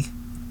to me.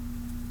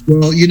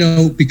 Well,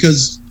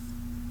 because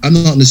I'm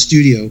not in the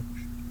studio,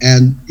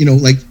 and,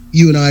 like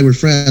you and I were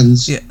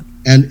friends. Yeah.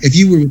 And if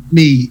you were with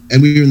me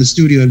and we were in the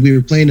studio and we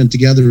were playing them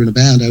together in a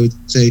band, I would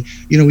say,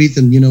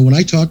 Ethan, when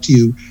I talk to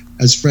you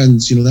as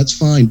friends, that's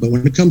fine. But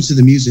when it comes to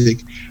the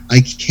music,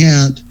 I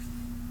can't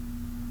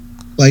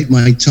bite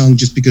my tongue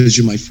just because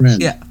you're my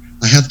friend. Yeah.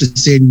 I have to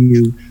say to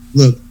you,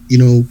 look,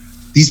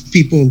 these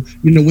people,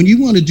 when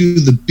you want to do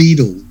the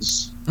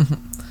Beatles,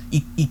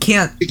 you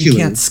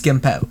can't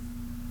skimp out.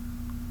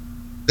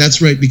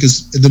 That's right,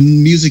 because the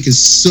music is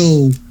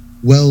so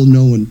well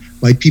known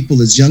by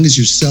people as young as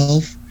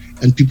yourself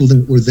and people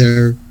that were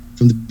there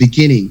from the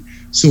beginning.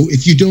 So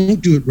if you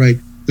don't do it right,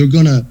 they're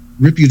gonna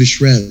rip you to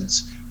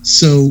shreds.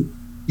 So,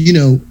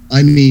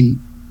 I mean,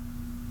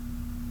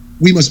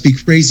 we must be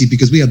crazy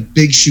because we have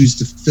big shoes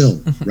to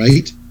fill,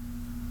 right?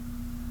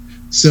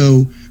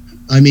 So,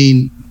 I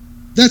mean,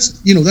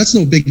 that's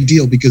no big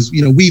deal because,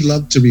 we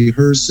love to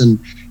rehearse and,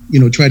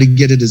 try to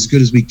get it as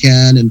good as we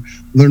can and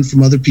learn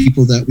from other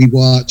people that we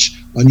watch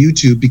on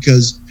YouTube,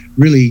 because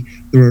really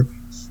there are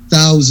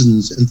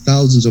thousands and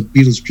thousands of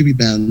Beatles tribute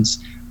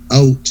bands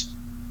out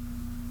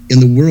in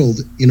the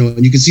world,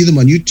 and you can see them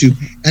on YouTube.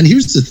 And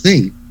here's the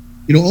thing,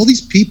 all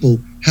these people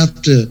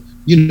have to,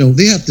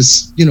 they have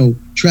to,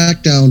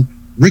 track down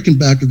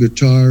Rickenbacker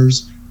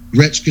guitars,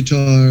 Gretsch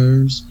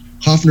guitars,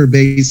 Hofner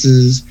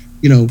basses,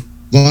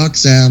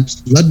 Vox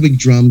amps, Ludwig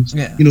drums,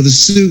 the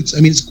suits. I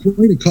mean, it's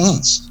quite a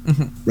cost,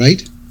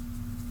 right?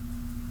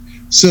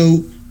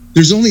 So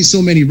there's only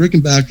so many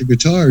Rickenbacker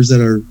guitars that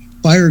are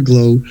Fire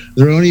Glow.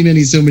 There are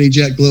only so many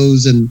Jet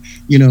Glows, and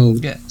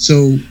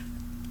so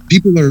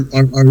people are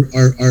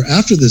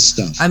after this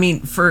stuff. I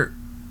mean,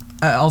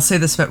 I'll say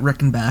this about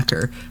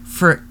Rickenbacker.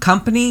 For a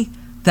company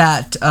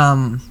that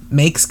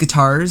makes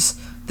guitars,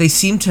 they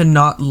seem to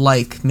not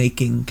like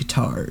making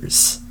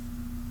guitars.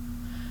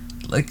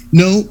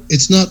 No,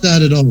 it's not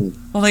that at all.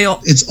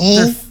 Well, it's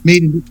all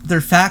made in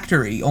their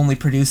factory only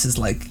produces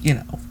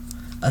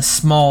a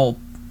small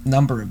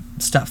number of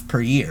stuff per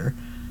year.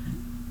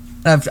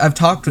 I've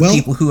talked with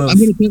people who have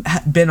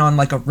been on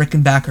a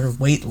Rickenbacker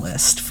wait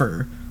list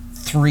for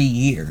 3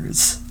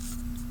 years.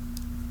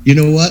 You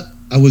know what?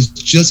 I was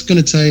just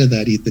going to tell you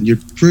that, Ethan. You're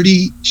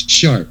pretty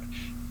sharp.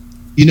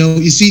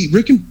 You see,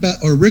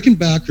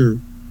 Rickenbacker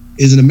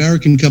is an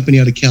American company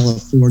out of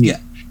California. Yeah.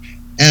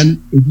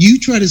 And if you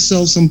try to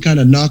sell some kind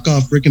of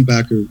knockoff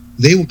Rickenbacker,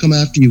 they will come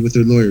after you with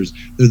their lawyers.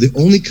 They're the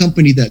only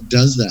company that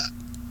does that.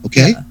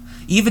 Okay? Yeah.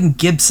 Even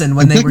Gibson,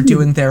 when they were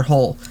doing their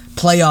whole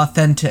play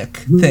authentic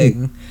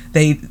thing,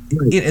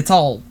 it's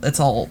all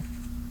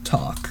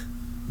talk.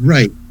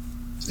 Right.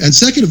 And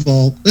second of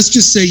all, let's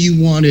just say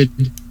you wanted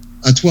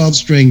a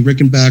 12-string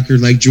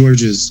Rickenbacker like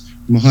George's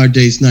from A Hard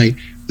Day's Night.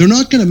 They're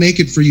not going to make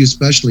it for you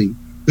specially.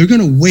 They're going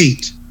to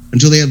wait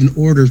until they have an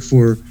order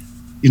for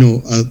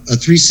a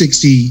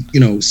 360,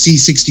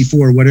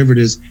 C64, whatever it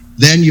is,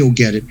 then you'll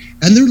get it.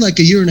 And they're like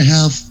a year and a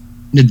half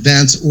in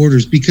advance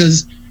orders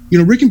because,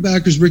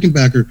 Rickenbacker's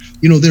Rickenbacker,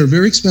 they're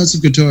very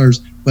expensive guitars,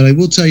 but I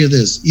will tell you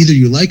this, either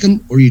you like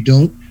them or you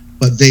don't,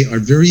 but they are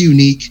very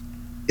unique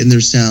in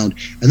their sound.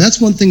 And that's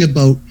one thing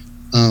about,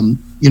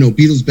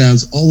 Beatles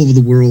bands all over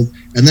the world,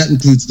 and that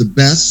includes the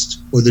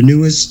best or the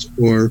newest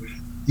or,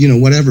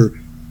 whatever.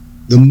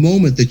 The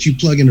moment that you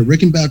plug in a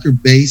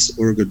Rickenbacker bass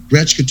or a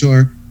Gretsch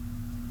guitar,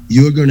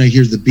 you are going to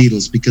hear the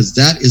Beatles because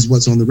that is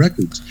what's on the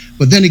records.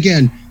 But then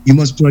again, you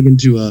must plug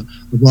into a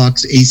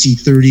Vox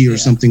AC30 or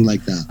something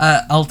like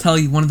that. I'll tell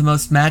you, one of the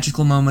most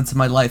magical moments of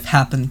my life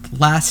happened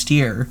last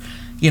year.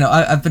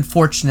 I've been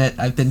fortunate.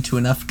 I've been to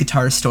enough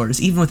guitar stores,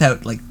 even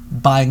without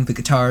buying the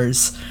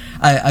guitars.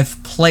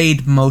 I've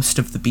played most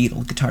of the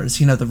Beatle guitars.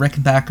 The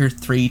Rickenbacker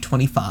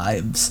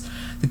 325s,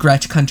 the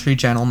Gretsch Country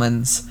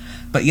Gentlemen's.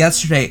 But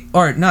last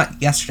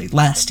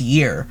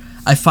year,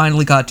 I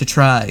finally got to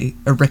try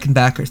a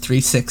Rickenbacker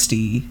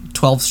 360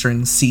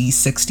 12-string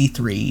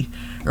C63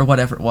 or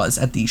whatever it was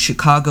at the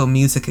Chicago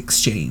Music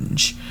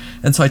Exchange.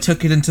 And so I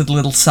took it into the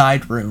little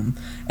side room,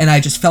 and I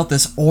just felt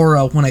this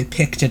aura when I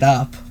picked it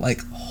up,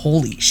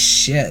 holy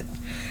shit.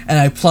 And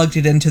I plugged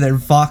it into their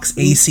Vox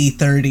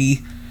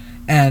AC30,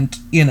 and,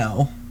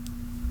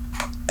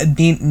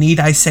 need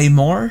I say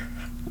more?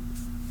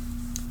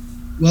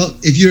 Well,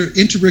 if you're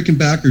into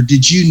Rickenbacker,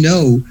 did you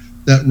know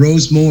that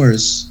Rose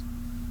Morris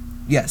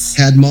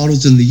had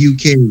models in the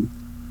UK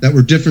that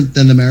were different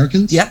than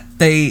Americans? Yep,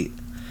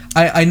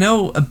 I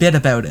know a bit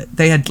about it.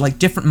 They had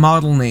different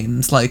model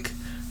names.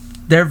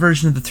 Their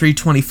version of the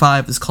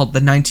 325 is called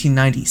the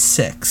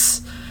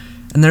 1996,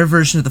 and their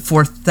version of the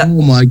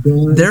oh my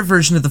god! Their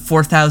version of the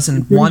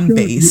 4001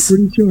 bass.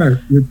 You're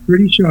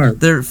pretty sharp.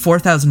 Their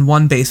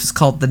 4001 bass was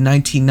called the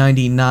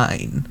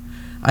 1999.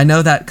 I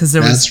know that because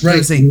there was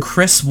a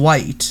Chris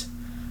White.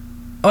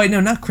 Oh wait, no,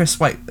 not Chris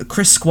White.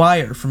 Chris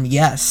Squire from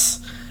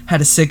Yes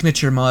had a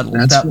signature model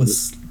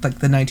was the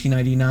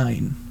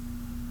 1999.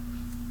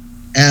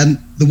 And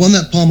the one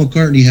that Paul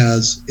McCartney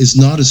has is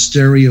not a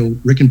stereo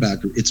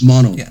Rickenbacker; it's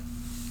mono. Yeah.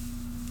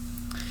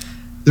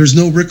 There's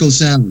no Ricco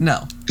sound.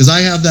 No. Because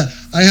I have that.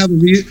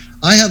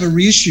 I have a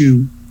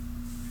reissue,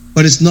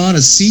 but it's not a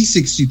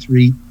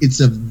C63. It's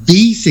a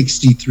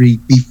V63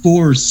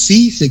 before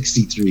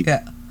C63.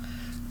 Yeah.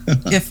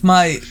 If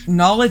my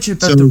knowledge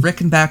about the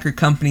Rickenbacker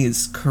company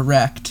is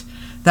correct,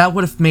 that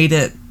would have made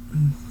it.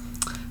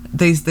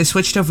 They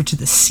switched over to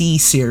the C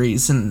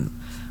series in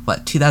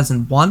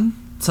 2001,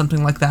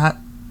 something like that.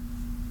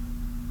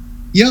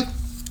 Yep.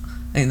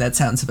 I mean, that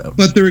sounds about.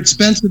 But they're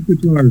expensive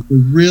guitars. They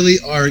really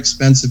are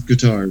expensive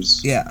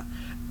guitars. Yeah,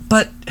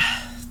 but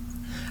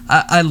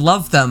I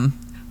love them.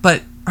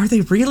 But are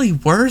they really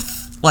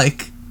worth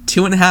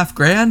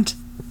 $2,500?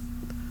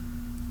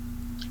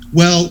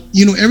 Well,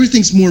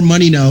 everything's more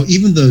money now.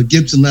 Even the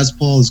Gibson Les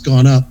Paul has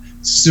gone up.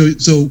 So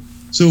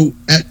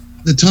at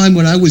the time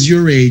when I was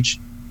your age,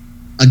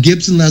 a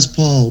Gibson Les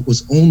Paul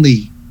was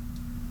only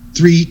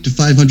 $300 to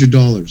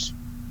 $500.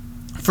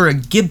 For a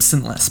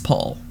Gibson Les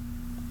Paul.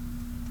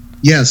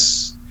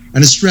 Yes,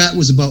 and a Strat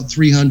was about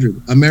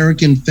 $300.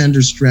 American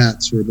Fender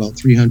Strats were about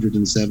 $300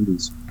 in the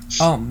 70s.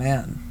 Oh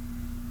man.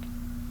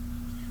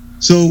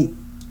 So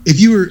if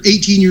you were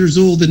 18 years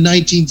old in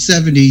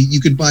 1970,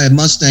 you could buy a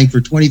Mustang for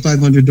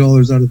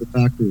 $2,500 out of the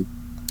factory.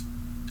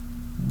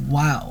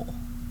 Wow.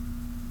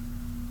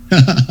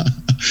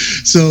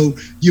 So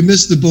you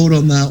missed the boat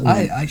on that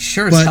one. I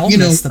sure as hell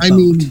missed the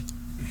boat.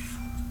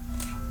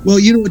 Well,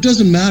 it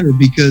doesn't matter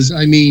because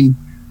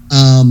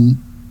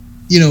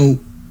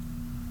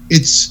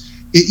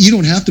you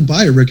don't have to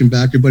buy a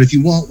Rickenbacker, but if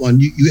you want one,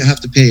 you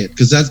have to pay it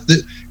because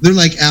they're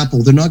like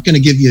Apple. They're not going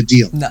to give you a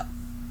deal. No.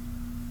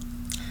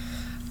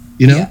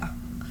 Yeah.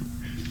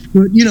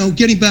 But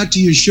getting back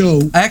to your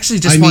show, I actually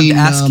just wanted to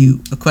ask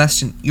you a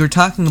question. You were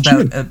talking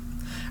about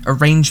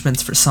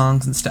arrangements for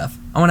songs and stuff.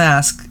 I want to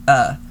ask,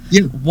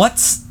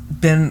 what's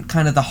been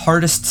kind of the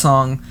hardest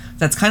song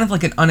that's kind of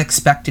like an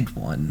unexpected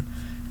one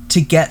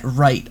to get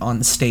right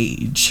on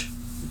stage?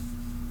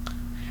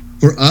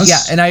 For us? Yeah,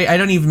 and I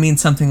don't even mean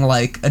something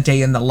like A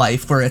Day in the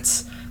Life where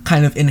it's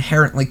kind of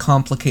inherently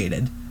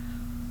complicated.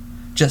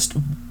 Just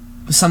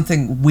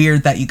something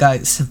weird that you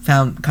guys have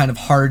found kind of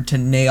hard to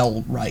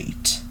nail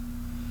right.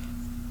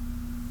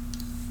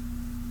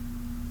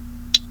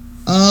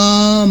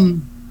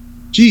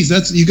 Geez,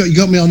 that's you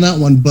got me on that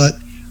one, but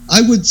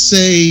I would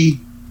say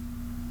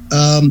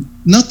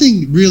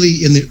nothing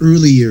really in the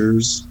early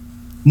years,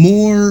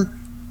 more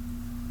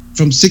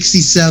from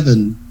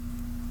 67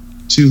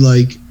 to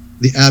like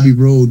the Abbey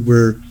Road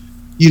where,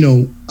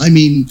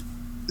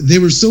 they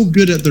were so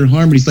good at their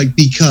harmonies, like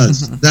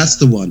Because, that's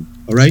the one,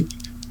 all right?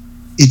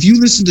 If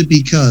you listen to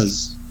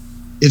Because,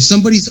 if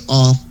somebody's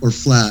off or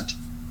flat,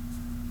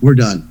 we're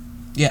done.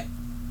 Yeah.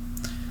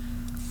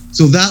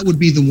 So that would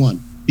be the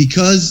one.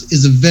 Because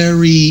is a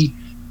very,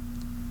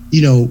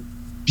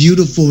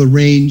 beautiful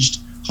arranged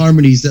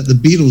harmonies that the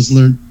Beatles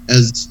learned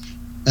as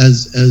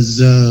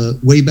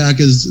way back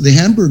as the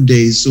Hamburg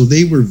days. So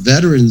they were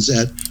veterans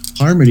at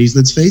harmonies.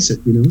 Let's face it,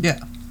 Yeah.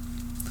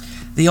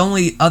 The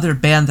only other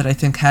band that I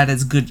think had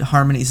as good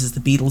harmonies as the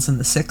Beatles in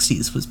the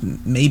 60s was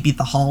maybe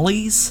the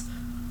Hollies.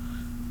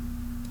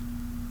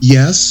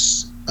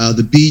 Yes.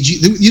 The Bee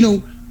Gees.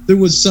 There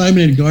was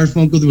Simon and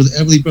Garfunkel. There was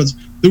Everly Brothers.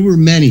 There were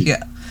many.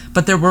 Yeah.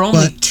 But there were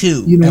only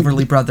two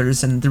Everly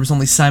Brothers, and there was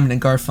only Simon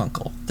and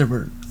Garfunkel. There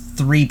were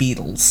 3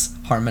 Beatles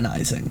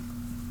harmonizing.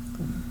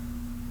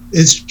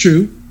 It's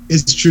true.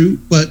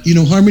 But,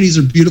 harmonies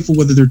are beautiful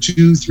whether they're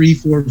 2, 3,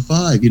 4,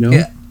 5,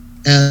 Yeah.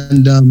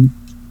 And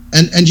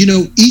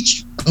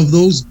each of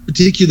those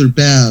particular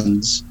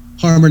bands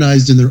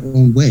harmonized in their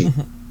own way.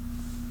 Mm-hmm.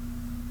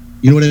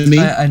 You know what I mean?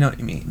 I know what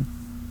you mean.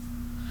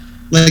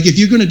 Like, if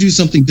you're going to do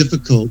something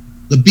difficult,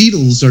 the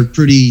Beatles are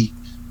pretty...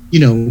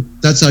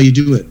 that's how you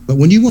do it. But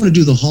when you want to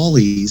do the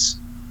Hollies,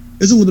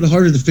 it's a little bit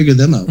harder to figure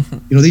them out.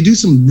 They do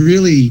some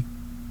really,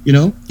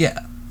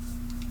 Yeah.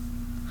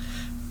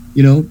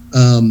 They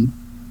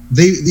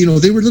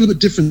were a little bit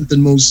different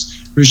than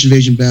most British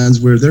Invasion bands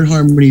where their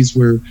harmonies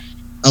were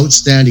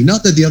outstanding.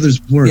 Not that the others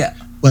weren't,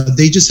 but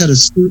they just had a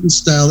certain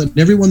style. And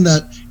everyone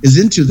that is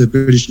into the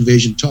British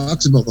Invasion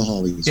talks about the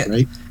Hollies,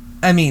 right?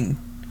 I mean,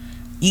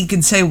 you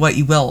can say what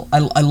you will.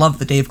 I love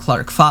the Dave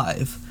Clark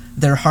 5.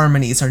 Their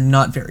harmonies are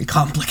not very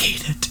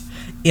complicated,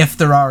 if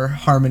there are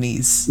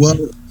harmonies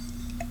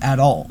at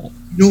all.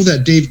 You know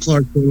that Dave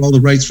Clark got all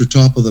the rights for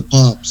Top of the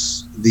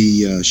Pops,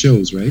 the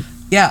shows, right?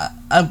 Yeah.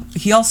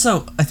 He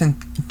also, I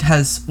think,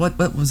 has, what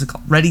was it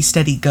called? Ready,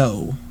 Steady,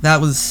 Go.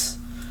 That was...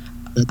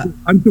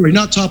 I'm sorry,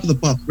 not Top of the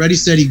Pops. Ready,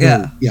 Steady,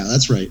 Go. Yeah,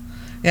 that's right.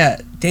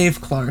 Yeah,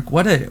 Dave Clark.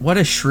 What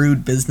a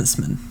shrewd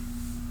businessman.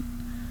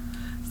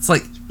 It's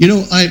like...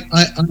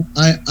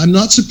 I'm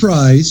not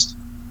surprised,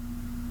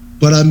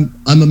 but I'm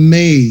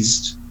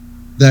amazed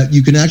that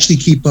you can actually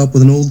keep up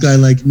with an old guy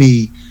like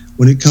me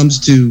when it comes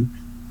to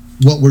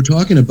what we're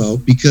talking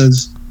about,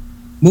 because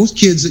most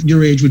kids at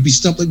your age would be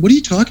stumped like, what are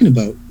you talking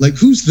about? Like,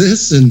 who's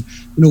this? And,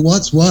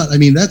 what's what? I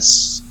mean,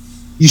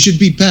 you should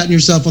be patting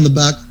yourself on the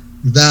back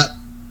that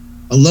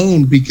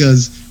alone,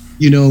 because,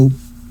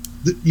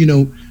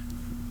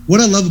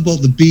 what I love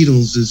about the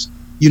Beatles is,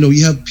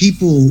 you have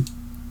people,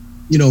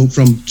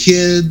 from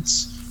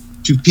kids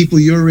to people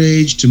your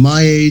age to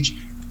my age,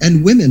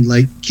 and women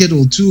like Kit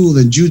O'Toole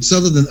and Jude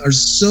Sutherland are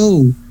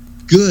so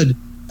good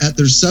at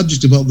their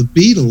subject about the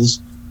Beatles.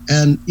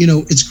 And,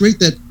 it's great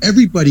that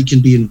everybody can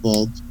be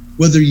involved,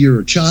 whether you're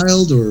a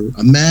child or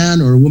a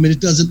man or a woman, it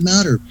doesn't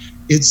matter.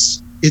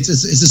 It's a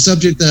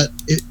subject that,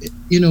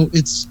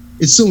 it's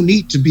so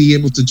neat to be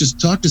able to just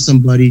talk to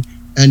somebody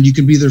and you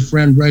can be their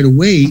friend right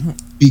away,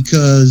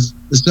 because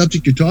the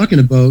subject you're talking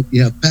about,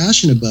 you have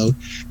passion about.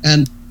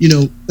 And,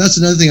 that's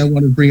another thing I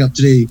want to bring up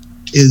today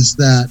is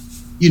that,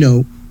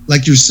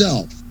 like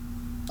yourself,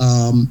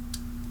 I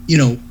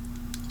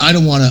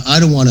don't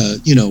want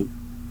to,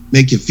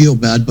 make you feel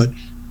bad, but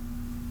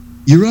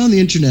you're on the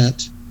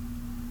internet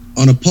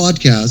on a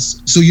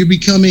podcast, so you're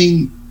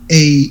becoming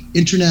a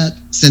internet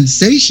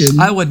sensation.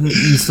 I wouldn't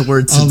use the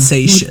word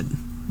sensation.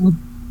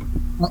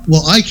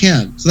 Well, I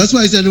can. So that's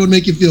why I said it would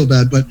make you feel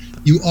bad, but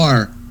you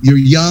are. You're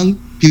young.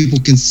 People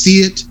can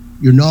see it.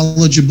 You're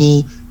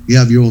knowledgeable. You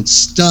have your own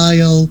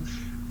style.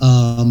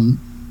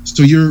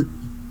 So you're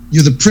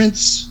the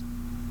prince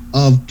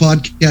of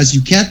podcasts.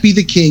 You can't be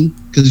the king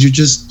because you're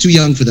just too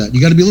young for that.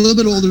 You got to be a little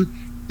bit older,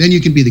 then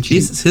you can be the king.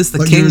 Jesus, who's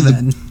the king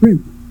then?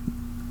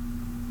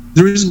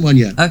 There isn't one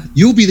yet.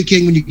 You'll be the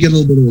king when you get a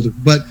little bit older,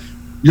 but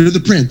you're the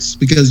prince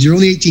because you're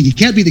only 18. You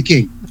can't be the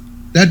king.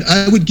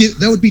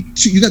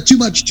 You got too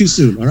much too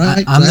soon. All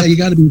right, you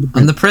got to be the prince.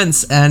 I'm the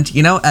prince, and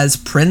as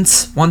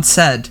Prince once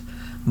said,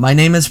 "My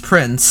name is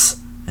Prince,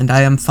 and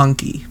I am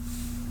funky."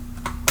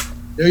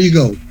 There you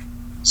go.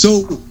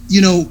 So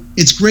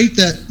it's great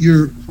that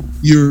you're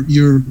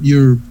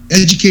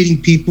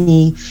educating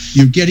people.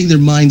 You're getting their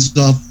minds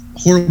off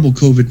horrible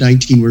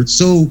COVID-19, where it's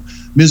so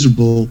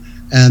miserable,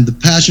 and the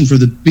passion for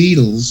the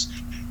Beatles.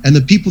 And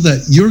the people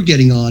that you're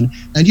getting on,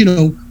 and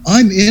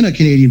I'm in a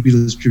Canadian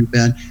Beatles tribute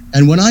band,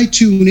 and when I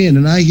tune in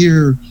and I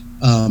hear,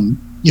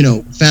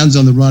 fans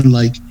on the run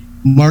like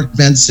Mark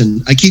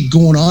Benson, I keep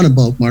going on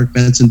about Mark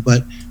Benson,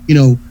 but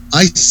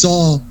I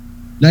saw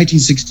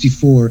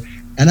 1964,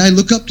 and I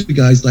look up to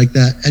guys like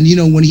that, and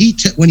when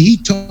he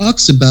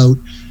talks about,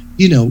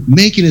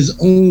 making his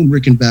own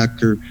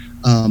Rickenbacker,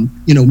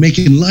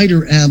 making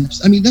lighter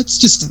amps, I mean that's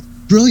just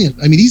brilliant.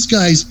 I mean these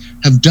guys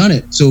have done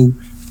it, so.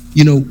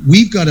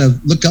 We've got to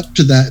look up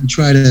to that and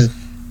try to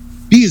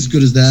be as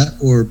good as that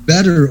or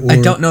better. Or,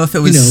 I don't know if it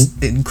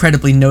was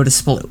incredibly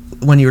noticeable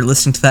when you were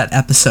listening to that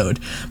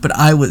episode, but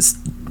I was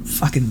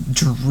fucking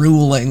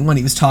drooling when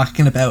he was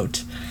talking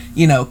about,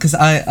 because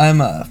I'm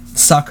a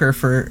sucker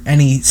for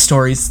any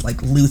stories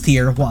like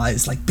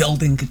luthier-wise, like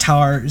building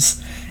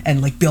guitars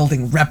and like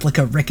building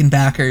replica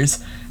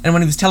Rickenbackers. And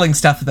when he was telling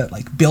stuff about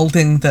like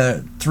building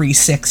the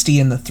 360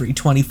 and the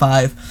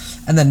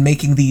 325 and then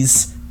making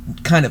these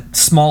kind of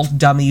small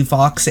dummy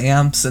Vox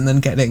amps and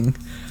then getting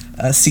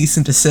a cease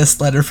and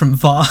desist letter from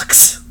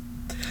Vox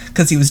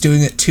because he was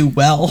doing it too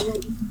well.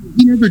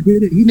 He never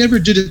did it. He never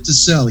did it to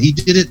sell. He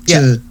did it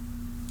to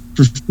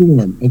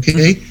perform.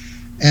 Okay,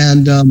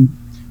 and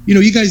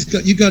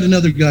you got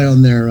another guy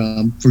on there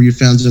for your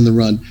fans on the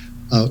run,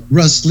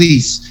 Russ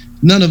Leese.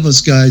 None of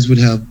us guys would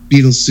have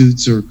Beatles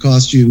suits or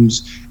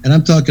costumes, and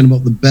I'm talking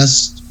about the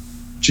best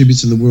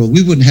tributes in the world.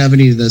 We wouldn't have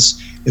any of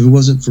this if it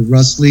wasn't for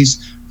Russ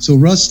Leese. So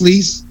Russ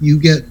Leese, you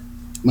get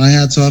my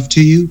hats off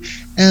to you.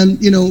 And,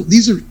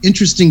 these are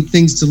interesting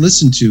things to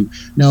listen to.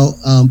 Now,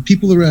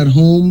 people are at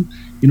home,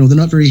 they're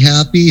not very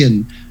happy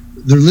and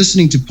they're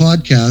listening to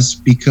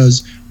podcasts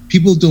because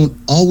people don't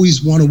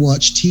always want to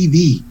watch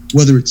TV,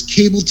 whether it's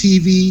cable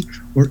TV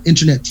or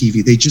internet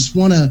TV. They just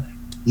want to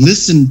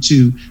listen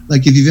to,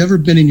 like if you've ever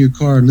been in your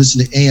car and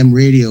listened to AM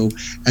radio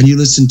and you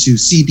listen to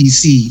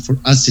CBC for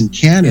us in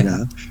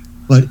Canada,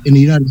 but in the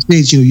United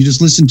States, you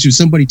just listen to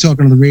somebody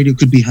talking on the radio,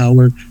 could be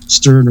Howard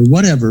Stern or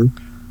whatever,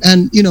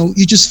 and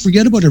you just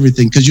forget about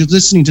everything because you're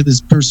listening to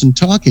this person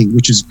talking,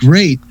 which is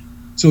great.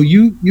 So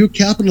you're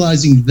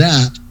capitalizing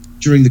that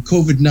during the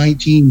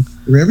COVID-19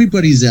 where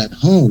everybody's at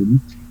home,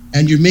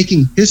 and you're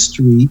making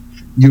history.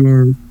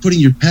 You're putting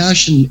your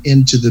passion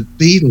into the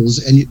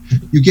Beatles, and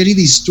you're getting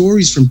these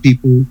stories from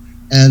people,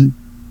 and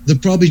they're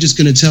probably just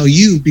going to tell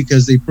you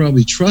because they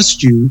probably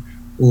trust you,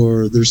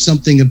 or there's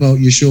something about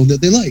your show that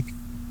they like.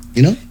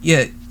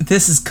 Yeah,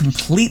 this is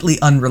completely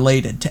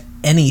unrelated to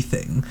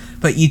anything,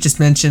 but you just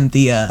mentioned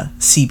the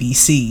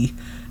CBC,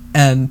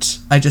 and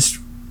I just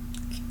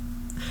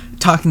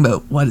talking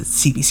about what is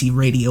CBC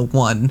Radio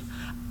 1.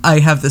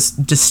 I have this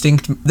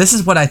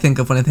is what I think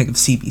of when I think of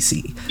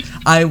CBC.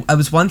 I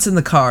was once in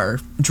the car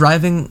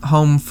driving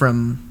home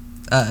from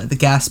the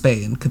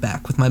Gaspé in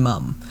Quebec with my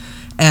mum,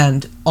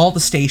 and all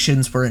the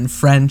stations were in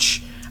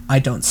French. I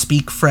don't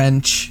speak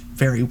French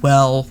very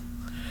well.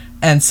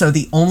 And so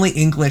the only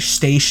English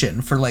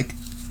station for, like,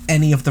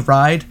 any of the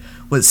ride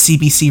was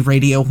CBC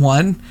Radio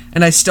 1.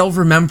 And I still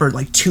remember,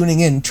 like,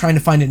 tuning in, trying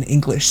to find an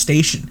English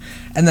station.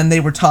 And then they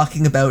were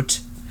talking about,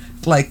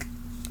 like,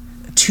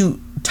 2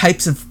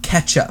 types of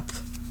ketchup.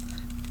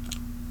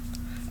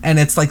 And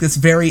it's, like, this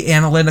very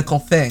analytical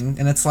thing.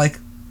 And it's like,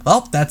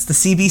 well, that's the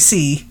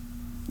CBC.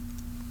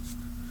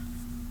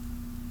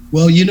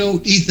 Well,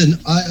 Ethan,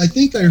 I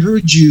think I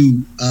heard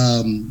you...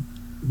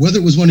 whether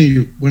it was one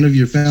of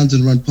your Fans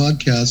and Run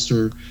podcasts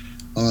or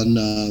on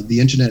the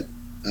internet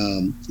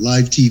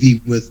live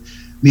TV with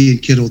me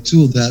and Kid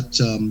O'Toole, that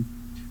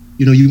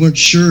you weren't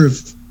sure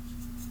if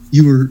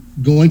you were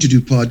going to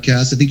do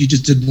podcasts. I think you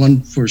just did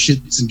one for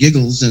shits and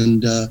giggles,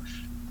 and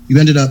you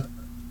ended up,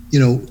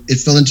 it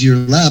fell into your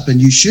lap,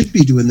 and you should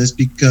be doing this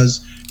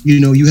because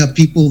you have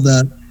people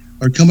that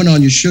are coming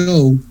on your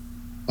show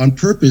on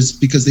purpose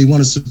because they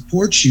want to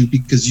support you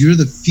because you're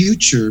the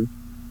future.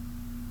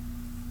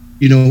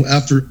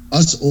 After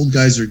us old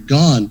guys are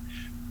gone,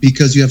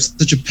 because you have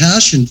such a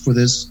passion for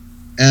this.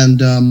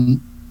 And,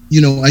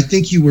 I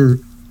think you were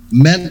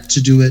meant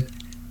to do it.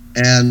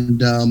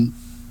 And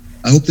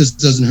I hope this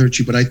doesn't hurt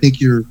you, but I think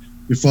your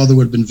father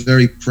would have been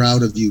very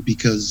proud of you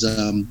because,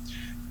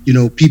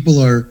 people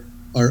are,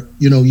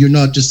 you're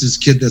not just this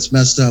kid that's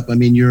messed up. I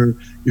mean, you're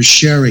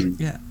sharing.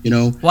 Yeah.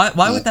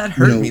 Why would that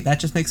hurt me? That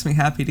just makes me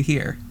happy to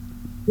hear.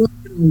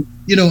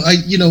 Yeah.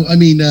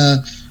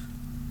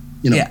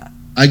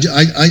 I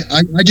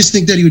just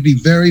think that he would be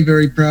very,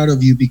 very proud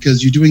of you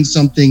because you're doing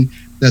something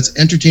that's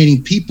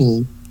entertaining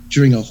people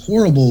during a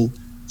horrible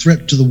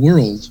threat to the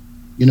world.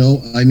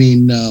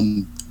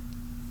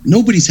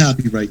 Nobody's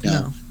happy right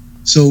now. No.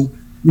 So,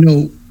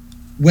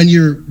 when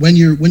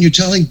you're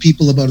telling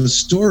people about a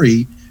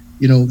story,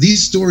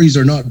 these stories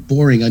are not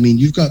boring. I mean,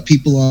 you've got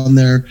people on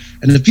there,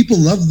 and if people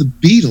love the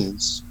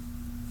Beatles,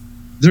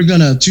 they're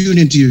gonna tune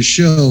into your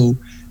show,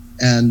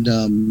 and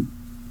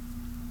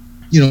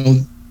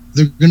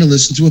they're gonna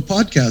listen to a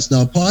podcast.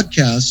 Now, a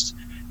podcast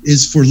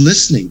is for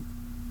listening.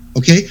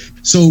 Okay,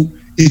 so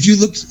if you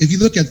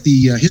look at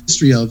the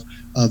history of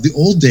the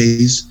old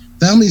days,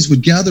 families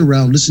would gather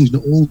around listening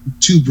to old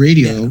tube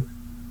radio. Yeah.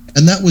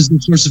 And that was the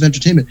source of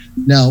entertainment.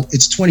 Now,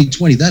 it's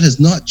 2020. That has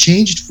not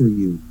changed for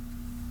you.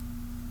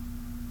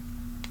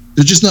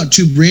 They're just not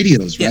tube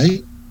radios,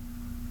 right?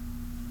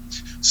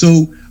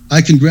 So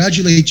I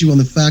congratulate you on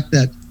the fact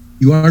that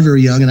you are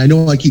very young. And I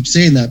know I keep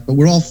saying that, but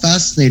we're all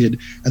fascinated.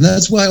 And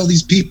that's why all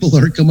these people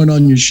are coming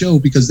on your show,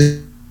 because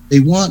they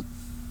want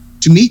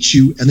to meet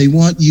you and they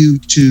want you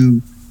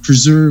to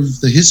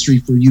preserve the history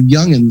for you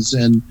youngins.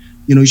 And,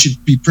 you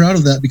should be proud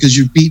of that because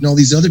you've beaten all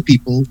these other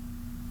people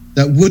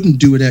that wouldn't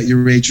do it at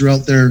your age. You're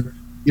out there,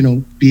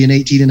 being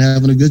 18 and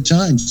having a good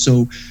time.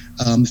 So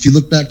if you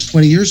look back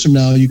 20 years from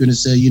now, you're going to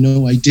say,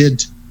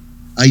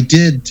 I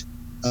did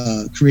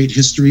create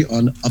history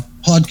on a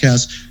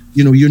podcast.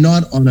 You're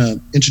not on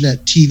an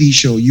internet TV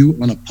show. You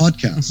on a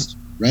podcast,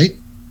 right?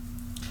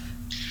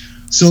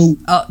 So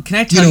can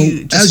I tell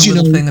you just a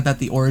little thing about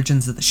the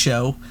origins of the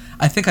show?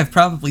 I think I've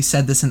probably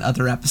said this in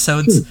other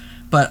episodes, sure,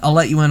 but I'll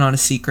let you in on a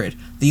secret.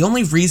 The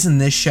only reason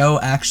this show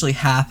actually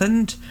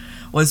happened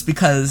was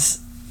because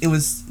it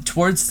was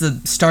towards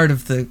the start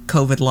of the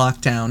COVID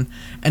lockdown,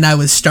 and I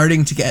was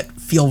starting to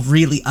feel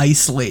really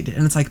isolated.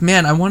 And it's like,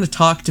 man, I want to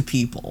talk to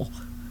people.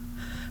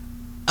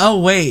 Oh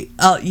wait,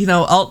 I'll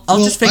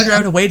just figure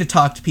out a way to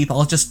talk to people.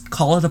 I'll just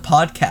call it a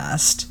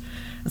podcast.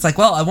 It's like,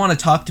 well, I want to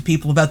talk to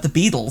people about the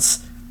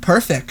Beatles.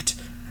 Perfect.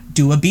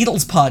 Do a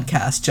Beatles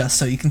podcast just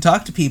so you can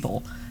talk to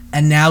people.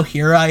 And now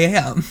here I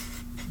am.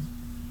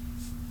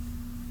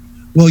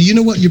 Well, you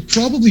know what? You're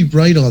probably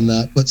right on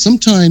that, but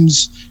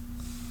sometimes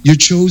your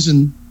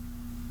chosen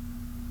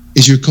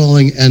is your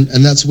calling, and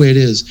that's the way it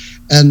is.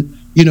 And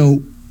in a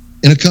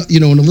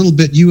little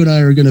bit, you and I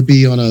are going to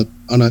be on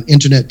an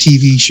internet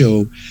TV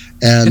show.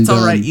 And it's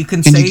all right. You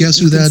can say guess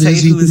who that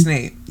is?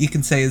 You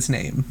can say his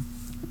name.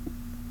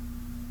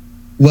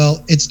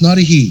 Well, it's not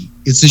a he;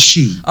 it's a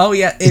she. Oh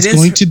yeah, it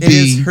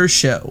is her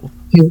show.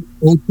 Kit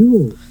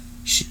O'Toole.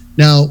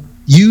 Now,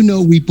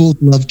 we both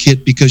love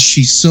Kit because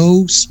she's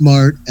so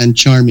smart and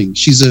charming.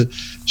 She's a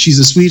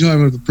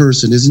sweetheart of a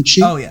person, isn't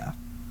she? Oh yeah.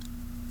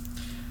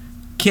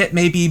 Kit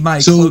may be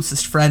my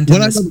closest friend in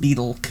this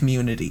Beatle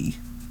community.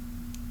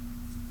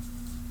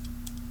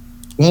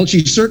 Well,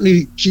 she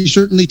certainly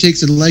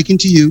takes a liking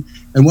to you.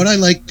 And what I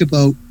like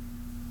about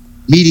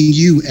meeting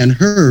you and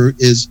her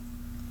is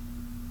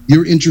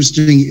you're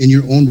interesting in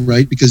your own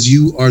right because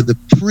you are the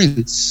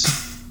prince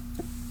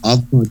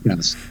of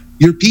podcasts.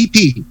 You're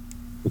PP,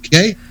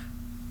 okay?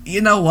 You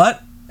know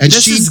what? And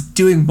this is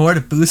doing more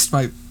to boost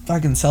my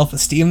fucking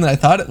self-esteem than I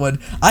thought it would.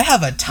 I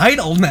have a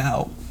title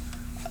now.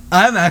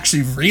 I'm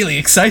actually really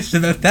excited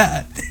about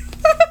that.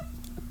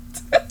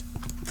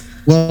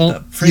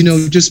 Well,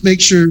 just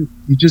make sure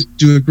you just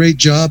do a great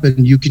job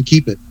and you can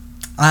keep it.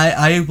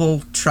 I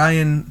will try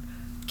and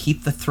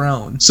keep the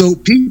throne. So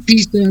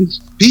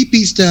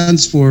PP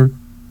stands for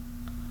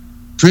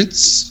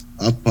Prince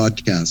of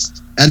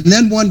Podcast. And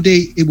then one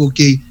day it'll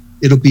be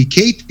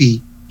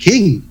KP,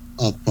 King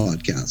of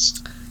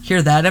Podcast.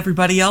 Hear that,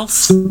 everybody else?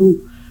 So,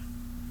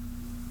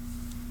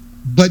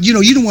 but you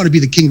don't want to be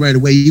the king right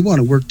away. You want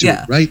to work to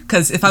it, right?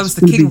 Because if I was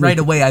the king right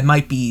away, I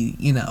might be,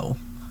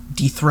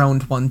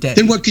 dethroned one day.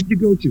 Then what could you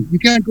go to? You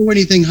can't go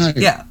anything higher.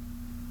 Yeah.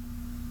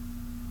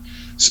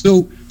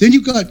 So then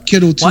you got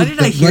Kit O'Toole. Why did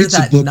I hear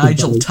that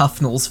Nigel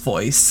Tufnell's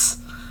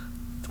voice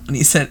when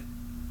he said,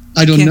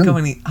 I don't know. Can't go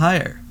any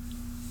higher.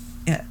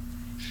 Yeah.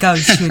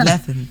 Goes to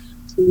 11.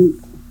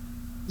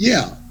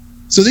 Yeah.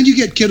 So then you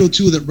get Kit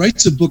O'Toole that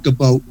writes a book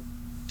about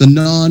the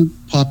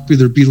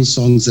non-popular Beatles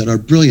songs that are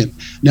brilliant.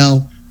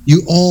 Now,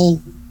 you all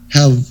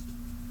have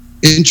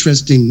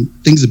interesting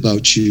things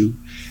about you.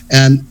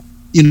 And,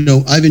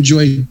 I've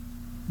enjoyed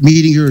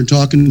meeting her and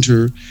talking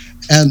to her.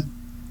 And,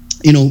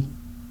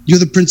 you're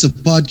the Prince of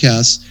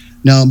Podcasts.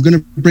 Now, I'm going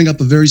to bring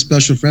up a very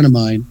special friend of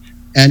mine.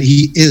 And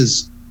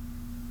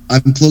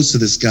I'm close to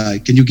this guy.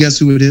 Can you guess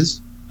who it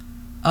is?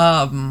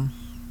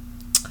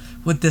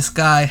 Would this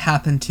guy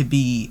happen to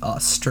be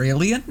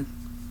Australian?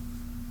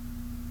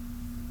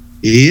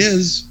 He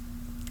is.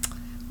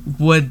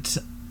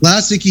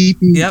 Classic EP.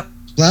 Yep.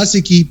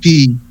 Classic EP.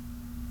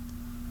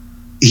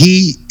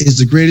 He is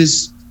the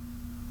greatest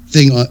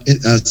thing,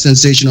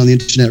 sensation on the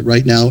internet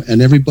right now,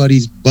 and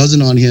everybody's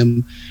buzzing on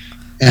him.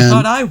 And I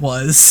thought I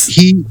was.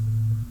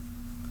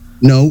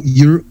 No,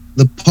 you're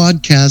the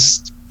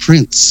podcast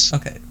prince.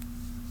 Okay.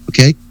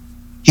 Okay?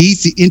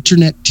 He's the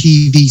internet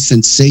TV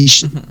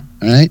sensation.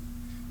 Mm-hmm. All right?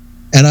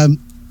 And I'm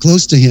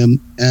close to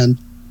him, and,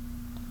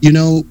 you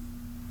know,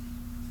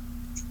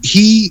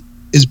 he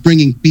is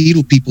bringing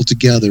Beatle people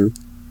together,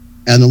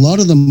 and a lot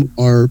of them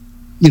are,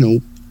 you know,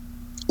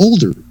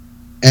 older.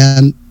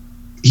 And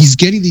he's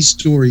getting these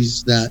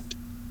stories that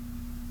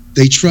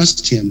they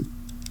trust him,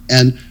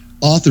 and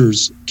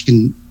authors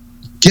can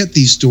get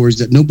these stories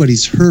that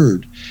nobody's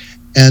heard.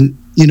 And,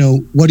 you know,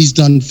 what he's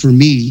done for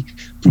me,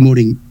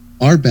 promoting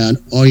our band,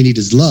 All You Need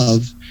Is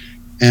Love.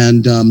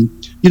 And,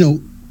 you know,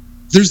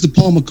 there's the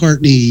Paul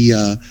McCartney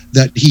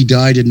that he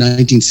died in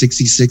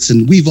 1966,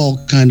 and we've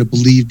all kind of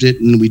believed it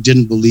and we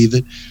didn't believe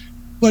it.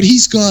 But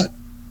he's got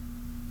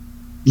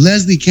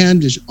Leslie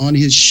Candish on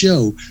his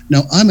show.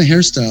 Now, I'm a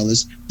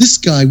hairstylist. This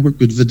guy worked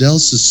with Vidal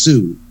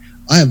Sassoon.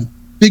 I have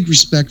big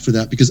respect for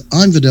that because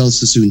I'm Vidal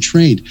Sassoon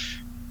trained.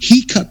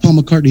 He cut Paul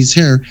McCartney's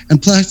hair,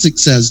 and Plastic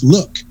says,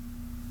 look,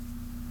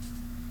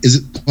 is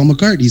it Paul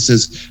McCartney? He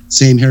says,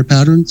 same hair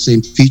pattern,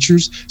 same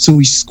features. So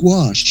we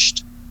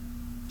squashed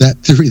that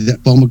theory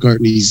that Paul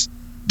McCartney's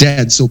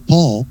dead. So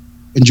Paul,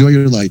 enjoy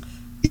your life.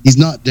 He's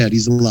not dead,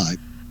 he's alive.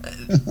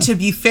 To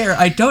be fair,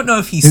 I don't know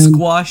if he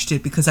squashed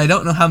it because I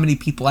don't know how many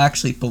people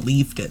actually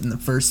believed it in the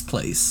first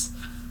place.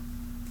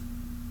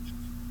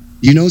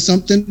 You know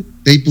something?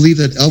 They believe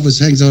that Elvis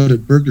hangs out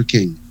at Burger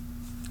King.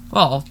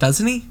 Well,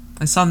 doesn't he?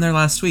 I saw him there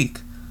last week.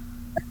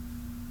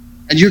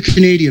 And you're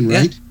Canadian,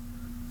 right? Yeah.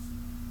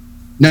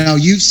 Now,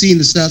 you've seen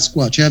the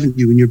Sasquatch, haven't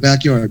you, in your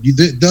backyard?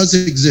 It does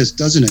exist,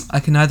 doesn't it?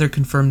 I can neither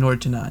confirm nor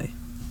deny.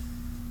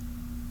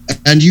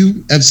 And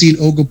you have seen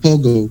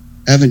Ogopogo,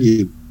 haven't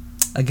you?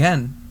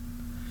 Again,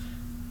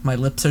 my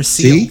lips are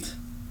sealed.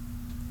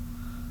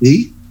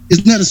 See?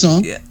 Isn't that a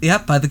song? Yeah,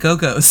 by the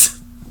Go-Go's.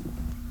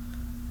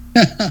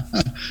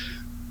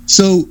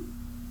 So,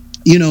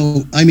 you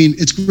know, I mean,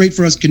 it's great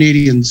for us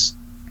Canadians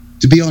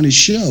to be on his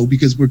show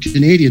because we're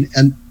Canadian,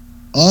 and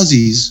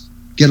Aussies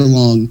get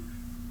along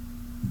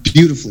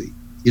beautifully,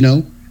 you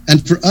know?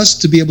 And for us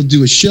to be able to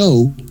do a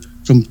show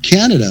from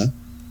Canada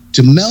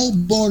to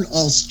Melbourne,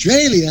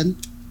 Australian,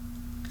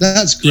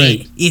 that's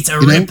great. It's a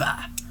ripper.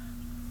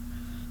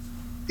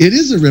 It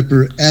is a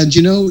ripper, and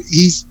you know,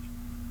 he's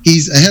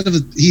ahead of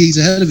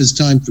his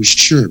time for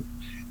sure.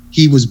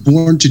 He was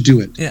born to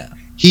do it. Yeah.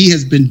 He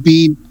has been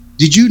being.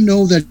 Did you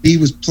know that he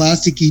was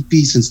Plastic EP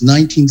since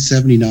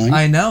 1979?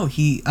 I know.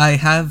 I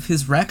have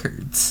his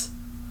records.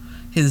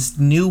 His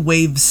new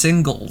wave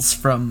singles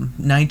from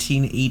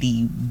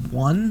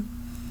 1981.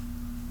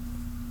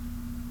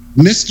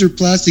 Mr.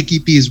 Plastic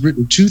EP has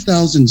written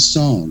 2,000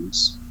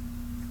 songs,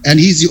 and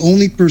he's the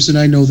only person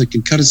I know that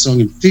can cut a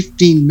song in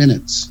 15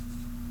 minutes.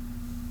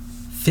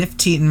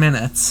 15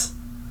 minutes.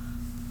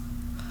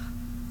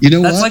 You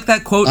know That's what? like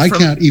that quote I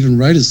can't even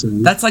write a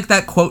song. That's like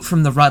that quote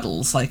from the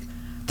Ruddles, like,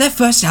 their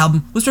first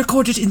album was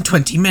recorded in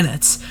 20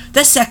 minutes.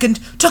 Their second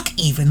took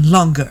even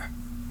longer.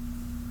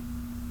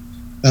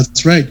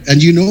 That's right.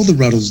 And you know the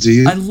Ruddles, do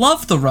you? I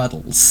love the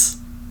Ruddles.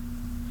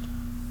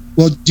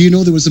 Well, do you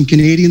know there were some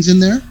Canadians in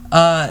there?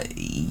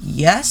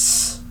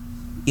 Yes.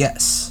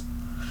 Yes.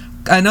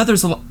 I know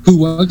there's a lot. Who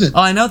was it?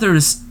 I know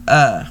there's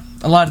a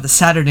lot of the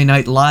Saturday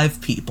Night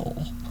Live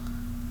people.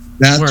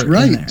 That's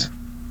right.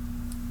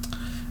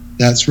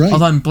 That's right.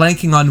 Although I'm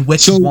blanking on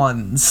which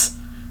ones.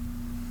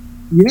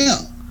 Yeah.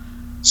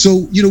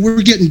 So, you know,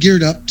 we're getting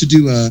geared up to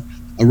do a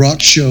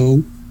rock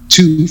show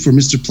 2 for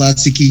Mr.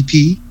 Plastic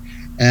EP.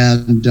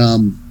 And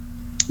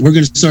we're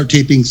going to start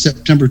taping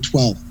September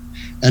 12th.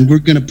 And we're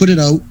going to put it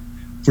out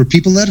for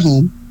people at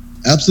home,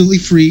 absolutely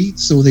free,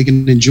 so they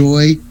can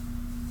enjoy,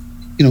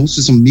 you know,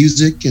 some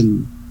music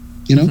and,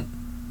 you know.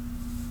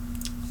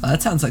 Well,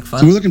 that sounds like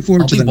fun. So we're looking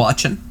forward to that. I'll be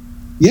watching.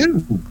 Yeah.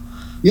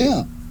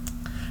 Yeah.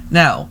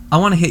 Now, I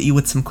want to hit you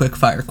with some quick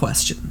fire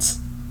questions.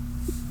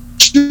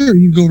 Sure,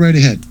 you go right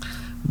ahead.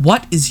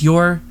 What is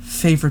your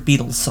favorite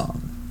Beatles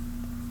song?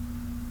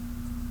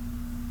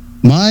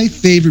 My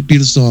favorite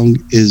Beatles song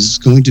is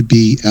going to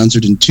be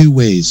answered in 2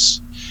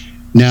 ways.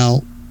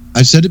 Now,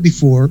 I've said it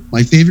before,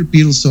 my favorite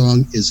Beatles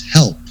song is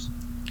Help.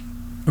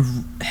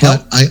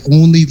 Help? But I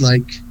only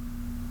like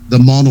the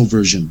mono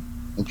version,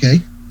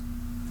 okay?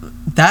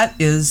 That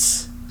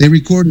is... They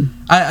recorded...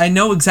 I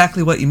know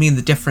exactly what you mean,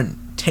 the different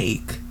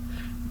take.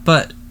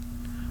 But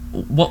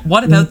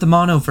what about the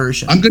mono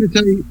version? I'm going to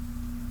tell you...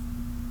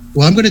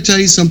 Well, I'm going to tell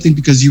you something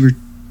because you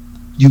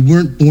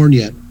weren't born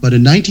yet. But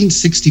in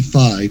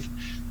 1965,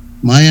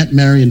 my Aunt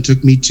Marion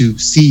took me to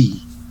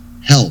see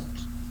Help.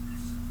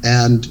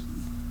 And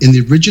in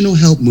the original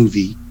Help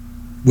movie,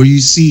 where you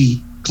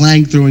see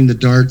Clang throwing the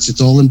darts, it's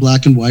all in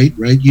black and white,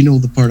 right? You know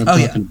the part I'm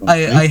talking about.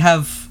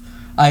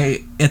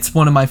 Right? It's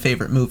one of my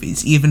favorite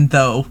movies, even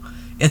though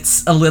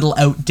it's a little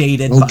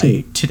outdated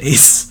by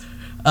today's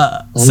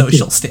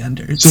social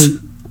standards.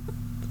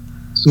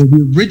 So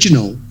the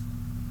original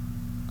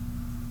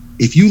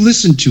if you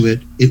listen to it,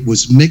 it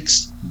was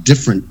mixed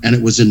different and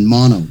it was in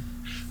mono.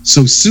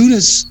 So soon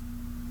as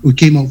it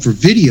came out for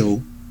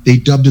video, they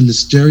dubbed in the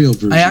stereo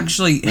version. I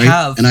actually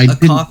have a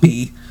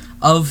copy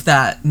of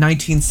that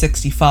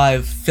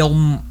 1965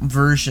 film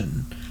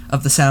version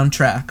of the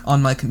soundtrack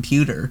on my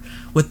computer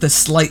with the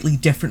slightly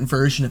different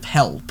version of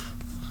Help,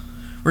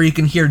 where you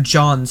can hear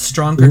John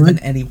stronger than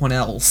anyone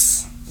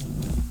else.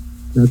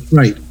 That's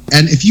right.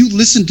 And if you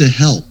listen to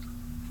Help,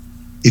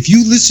 if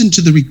you listen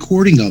to the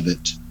recording of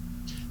it,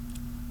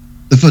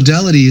 the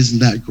fidelity isn't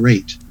that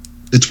great.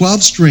 The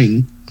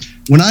 12-string,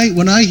 when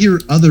I hear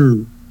other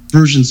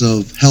versions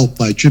of Help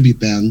by tribute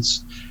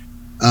bands,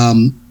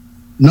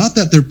 not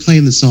that they're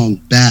playing the song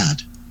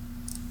bad,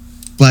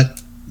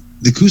 but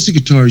the acoustic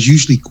guitar is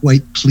usually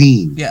quite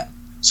clean. Yeah.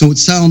 So it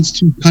sounds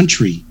too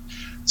country.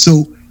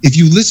 So if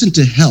you listen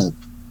to Help,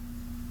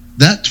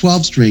 that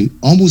 12-string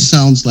almost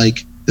sounds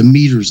like the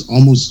meters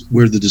almost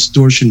where the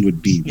distortion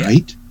would be,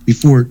 right?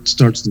 Before it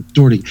starts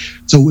distorting.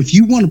 So if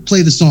you want to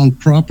play the song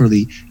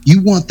properly,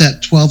 you want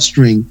that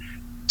 12-string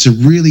to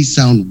really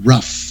sound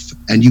rough,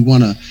 and you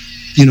want to,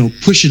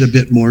 push it a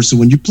bit more. So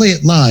when you play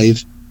it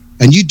live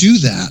and you do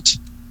that,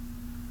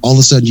 all of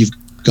a sudden you've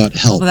got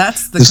Help. Well,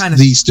 that's the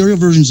stereo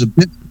version's a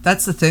bit.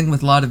 That's the thing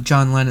with a lot of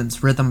John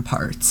Lennon's rhythm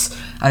parts.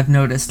 I've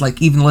noticed,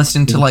 like, even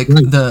listening to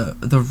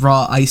the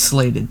raw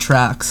isolated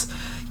tracks,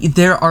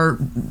 there are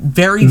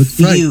very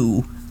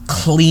few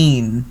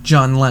clean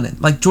John Lennon.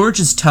 Like,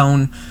 George's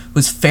tone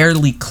was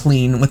fairly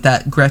clean with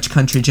that Gretsch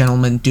Country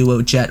Gentleman,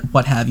 Duo Jet,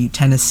 what have you,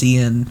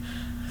 Tennessean.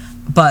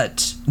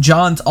 But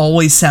John's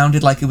always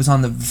sounded like it was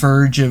on the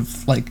verge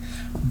of, like,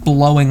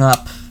 blowing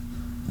up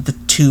the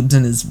tubes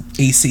in his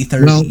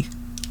AC-30. Well,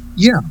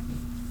 yeah.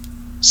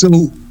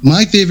 So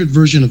my favorite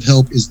version of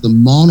Help is the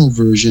mono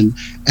version,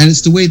 and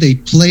it's the way they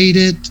played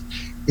it.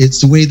 It's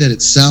the way that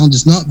it sounds.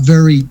 It's not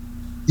very,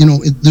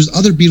 there's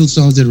other Beatles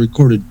songs that are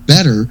recorded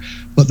better,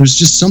 but there's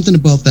just something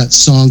about that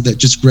song that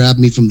just grabbed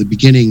me from the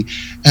beginning.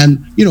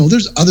 And,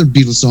 there's other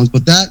Beatles songs,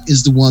 but that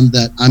is the one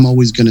that I'm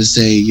always going to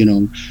say,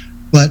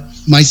 But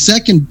my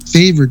second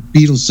favorite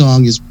Beatles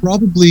song is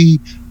probably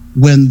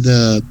when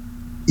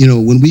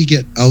when we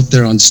get out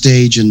there on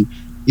stage and,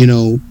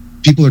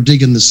 people are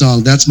digging the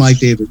song. That's my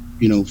favorite,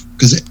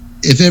 because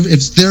if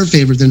it's their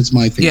favorite, then it's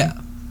my favorite. Yeah.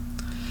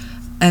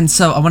 And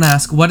so I want to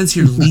ask, what is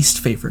your least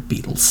favorite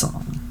Beatles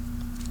song?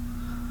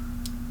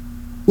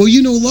 Well,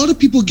 a lot of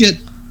people get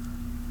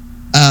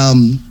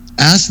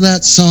asked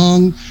that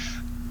song,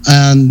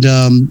 and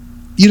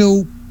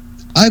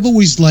I've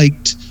always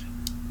liked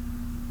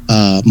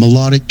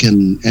melodic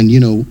and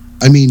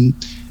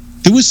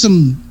there was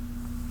some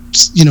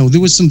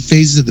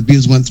phases that the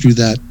Beatles went through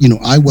that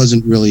I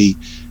wasn't really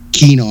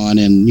keen on,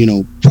 and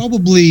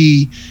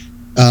probably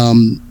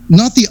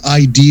not the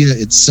idea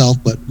itself,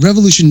 but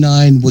Revolution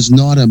 9 was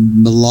not a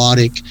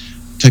melodic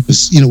type of,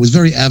 it was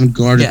very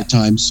avant-garde at the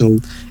time. So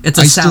it's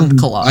a sound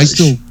collage.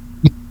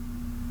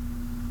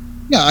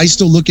 I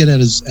still look at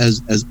it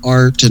as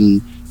art,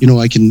 and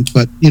I can,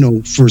 but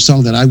for a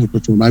song that I would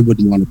perform, I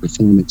wouldn't want to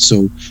perform it.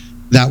 So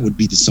that would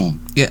be the song.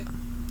 Yeah.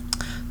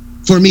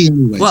 For me,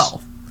 anyways.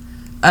 Well,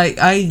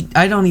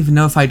 I don't even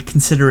know if I'd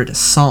consider it a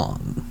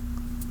song.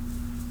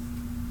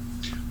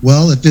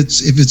 Well, if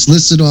it's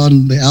listed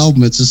on the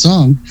album, it's a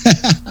song.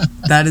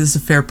 That is a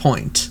fair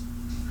point.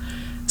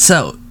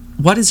 So,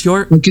 what is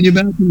your? Well, can you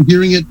imagine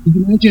hearing it?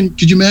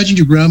 Could you imagine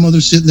your grandmother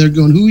sitting there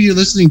going, "Who are you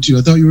listening to?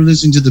 I thought you were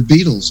listening to the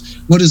Beatles.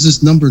 What is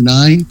this number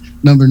 9?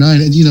 Number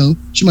 9?" And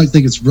she might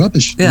think it's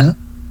rubbish. Yeah.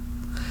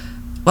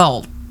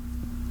 Well,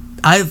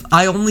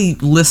 I only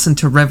listened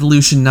to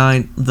Revolution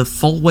 9 the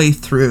full way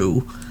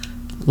through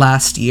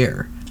last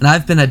year, and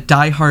I've been a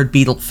diehard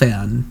Beatle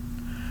fan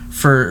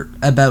for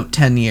about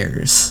 10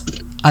 years.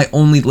 I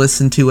only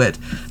listen to it.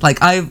 Like,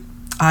 I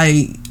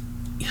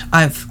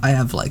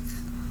have like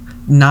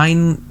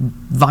 9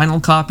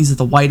 vinyl copies of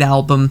the White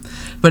Album,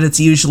 but it's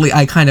usually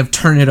I kind of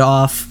turn it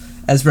off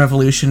as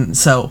Revolution.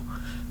 So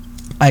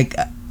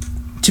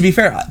to be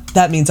fair,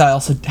 that means I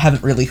also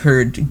haven't really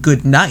heard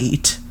Good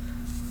Night,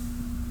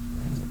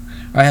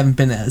 or I haven't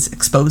been as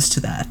exposed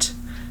to that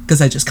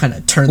because I just kind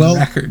of turn the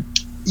record.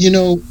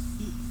 I'm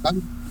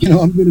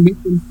going to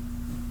meet them.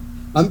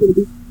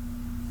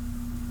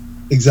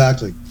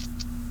 Exactly.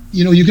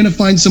 You're going to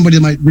find somebody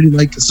that might really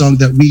like a song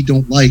that we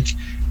don't like,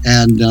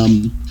 and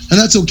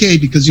that's okay,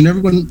 because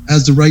everyone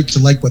has the right to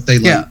like what they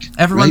like. Yeah,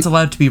 everyone's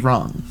allowed to be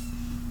wrong.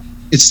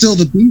 It's still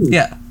the Beatles.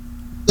 Yeah.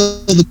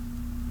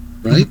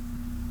 Right?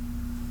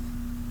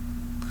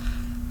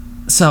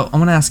 So, I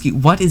want to ask you,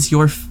 what is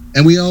your...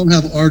 And we all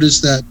have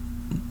artists that...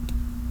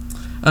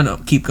 Oh, no,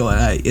 keep going.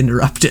 I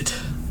interrupted.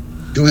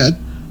 Go ahead.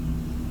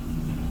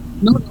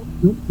 No,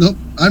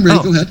 I'm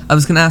ready. Go ahead. I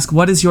was going to ask,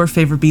 what is your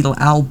favorite Beatle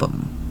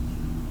album?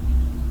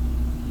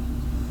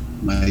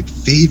 My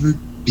favorite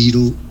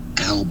Beatle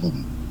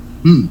album.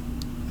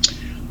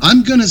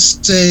 I'm going to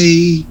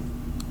say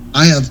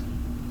I have,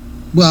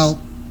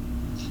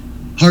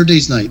 Hard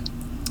Day's Night.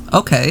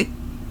 Okay.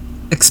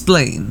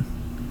 Explain.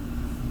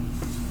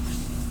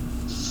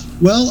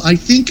 Well, I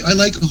think I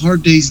like A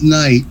Hard Day's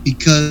Night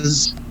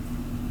because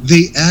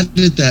they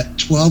added that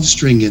 12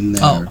 string in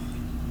there. Oh.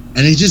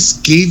 And it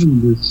just gave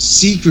them the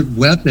secret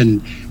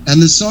weapon.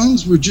 And the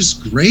songs were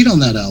just great on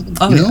that album.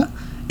 Oh, you know? yeah.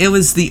 It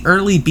was the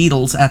early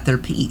Beatles at their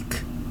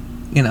peak.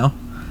 You know?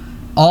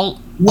 All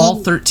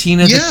 13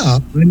 of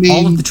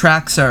all of the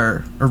tracks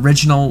are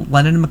original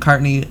Lennon and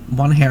McCartney,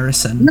 one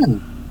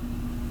Harrison.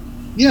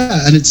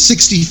 Yeah, and it's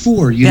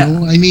 64, you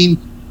know? I mean,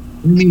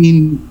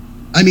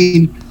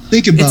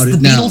 think about it now. It's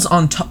the Beatles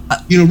on top.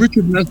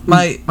 Richard Nesbitt.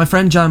 My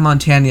friend John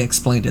Montagna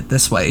explained it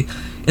this way.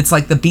 It's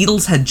like the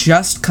Beatles had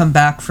just come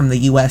back from the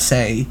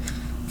USA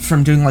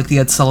from doing like the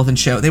Ed Sullivan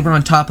Show. They were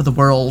on top of the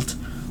world.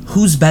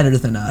 Who's better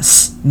than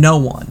us? No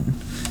one.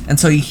 And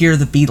so you hear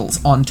the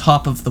Beatles on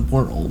top of the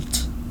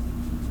world.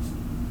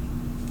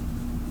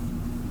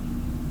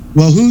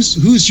 Well,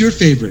 who's your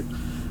favorite?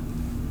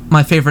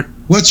 My favorite.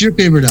 What's your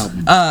favorite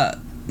album?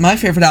 My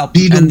favorite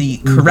album, Beatles. and the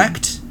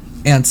correct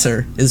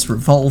answer is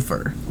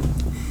Revolver.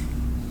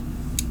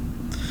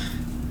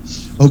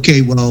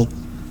 Okay, well,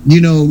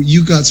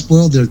 you got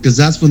spoiled there because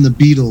that's when the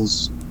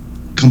Beatles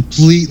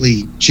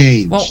completely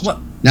changed.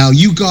 Well, now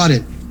you got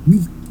it.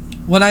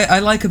 What I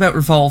like about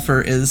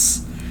Revolver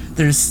is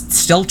there's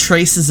still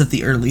traces of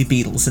the early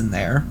Beatles in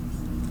there.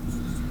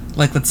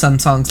 Like with some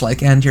songs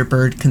like And Your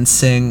Bird Can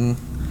Sing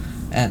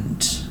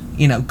and,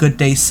 Good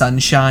Day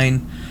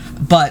Sunshine.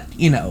 But,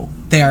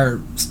 they are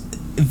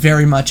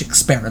very much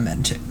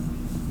experimenting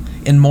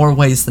in more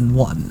ways than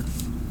one.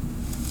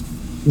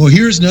 Well,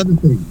 here's another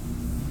thing.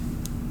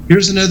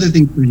 Here's another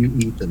thing for you,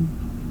 Ethan.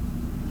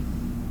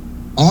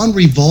 On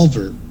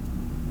Revolver,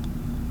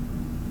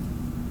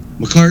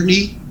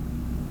 McCartney,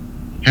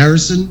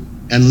 Harrison,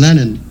 and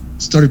Lennon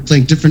started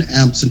playing different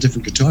amps and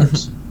different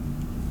guitars.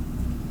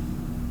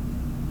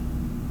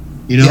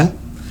 Yeah.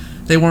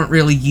 They weren't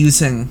really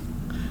using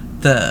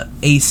the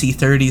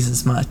AC30s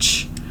as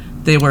much.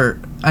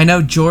 I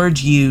know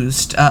George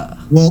used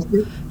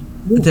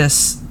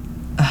this,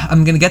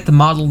 I'm going to get the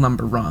model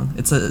number wrong.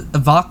 It's a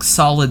Vox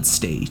Solid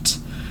State,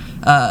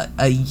 a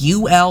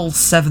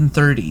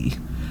UL730.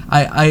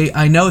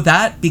 I know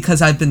that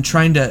because I've been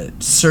trying to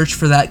search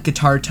for that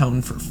guitar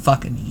tone for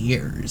fucking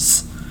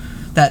years.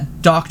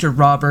 That Dr.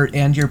 Robert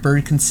and Your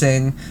Bird Can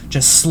Sing,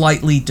 just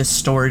slightly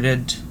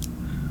distorted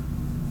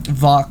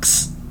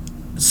Vox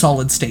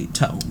Solid State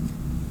tone.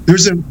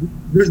 There's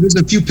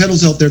a few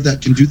pedals out there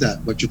that can do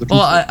that. What you're looking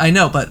for. I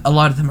know, but a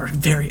lot of them are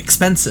very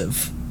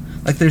expensive.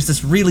 Like there's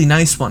this really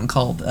nice one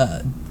called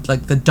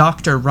the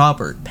Dr.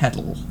 Robert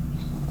pedal.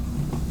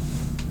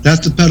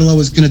 That's the pedal I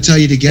was going to tell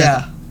you to get.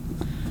 Yeah.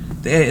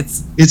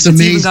 It's amazing. It's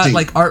even got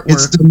like artwork.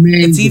 It's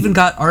amazing. It's even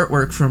got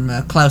artwork from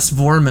Klaus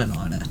Vormann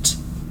on it.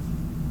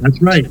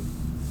 That's right.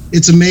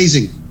 It's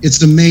amazing.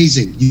 It's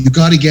amazing. You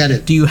got to get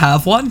it. Do you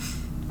have one?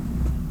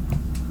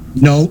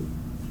 No.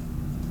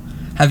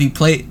 Have you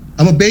played?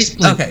 I'm a bass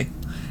player. Okay.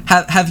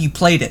 Have you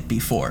played it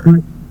before?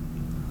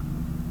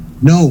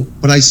 No,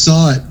 but I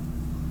saw it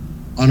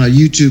on a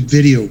YouTube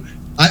video.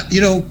 I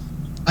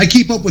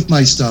keep up with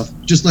my stuff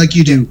just like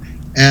you do,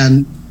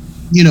 and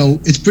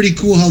it's pretty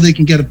cool how they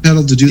can get a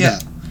pedal to do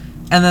that.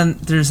 And then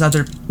there's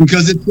other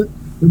because the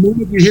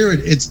moment you hear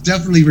it, it's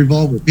definitely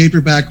Revolver,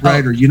 Paperback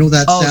Writer. You know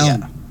that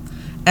sound. Yeah.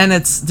 And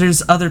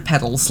there's other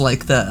pedals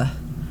like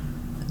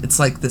it's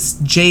like this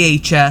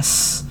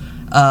JHS.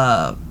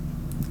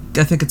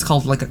 I think it's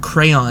called like a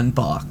crayon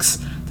box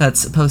that's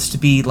supposed to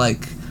be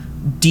like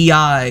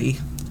DI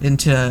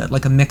into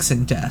like a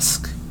mixing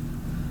desk.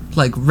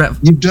 Like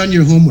you've done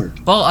your homework.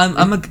 Well,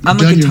 I'm a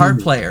guitar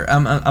player.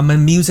 I'm a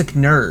music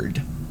nerd.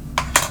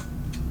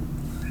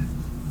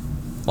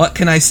 What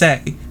can I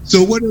say?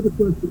 So what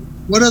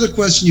other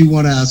question you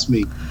want to ask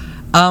me?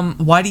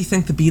 Why do you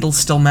think the Beatles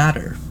still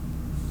matter?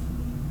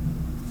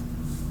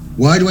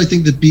 Why do I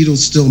think the Beatles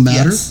still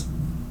matter? Yes.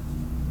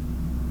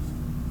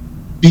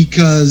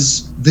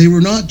 Because they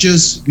were not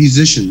just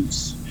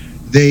musicians.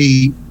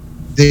 They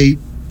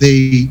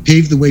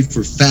paved the way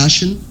for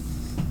fashion.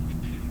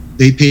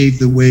 They paved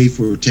the way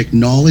for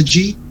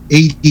technology,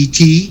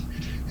 ADT,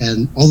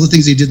 and all the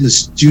things they did in the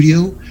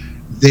studio.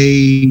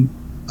 They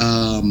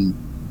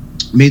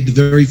made the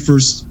very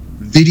first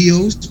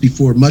videos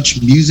before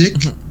much music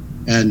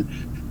and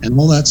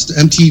all that stuff.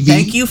 MTV.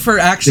 Thank you for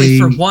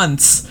for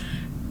once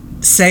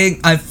saying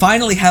I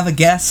finally have a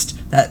guest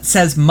that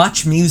says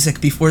much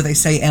music before they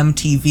say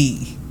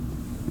MTV.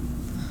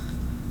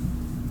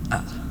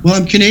 Well,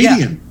 I'm Canadian.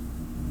 Yeah.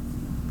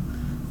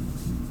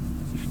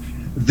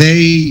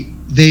 They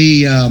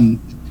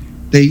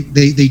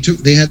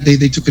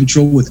took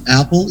control with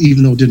Apple,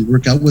 even though it didn't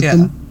work out with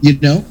them.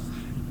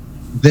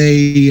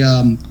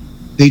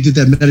 They did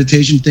that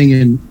meditation thing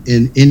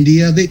in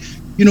India. They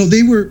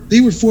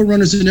were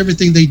forerunners in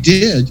everything they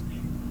did,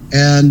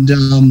 and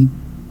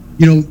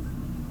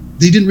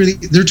they didn't really.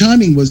 Their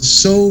timing was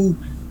so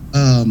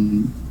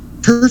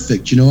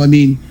perfect. I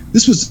mean,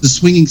 this was the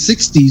swinging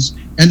 '60s,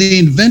 and they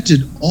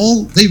invented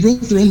they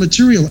wrote their own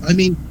material. I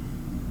mean,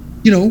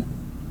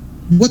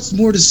 what's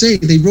more to say?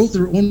 They wrote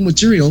their own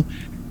material,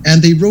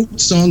 and they wrote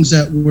songs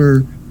that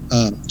were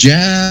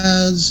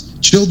jazz,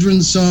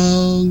 children's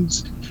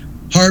songs,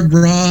 hard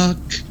rock,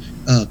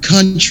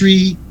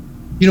 country.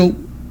 You know,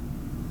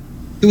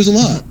 there was a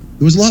lot.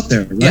 There was a lot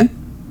there, right? Yeah.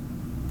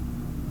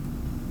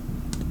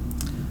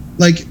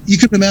 Like, you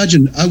could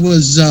imagine, I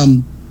was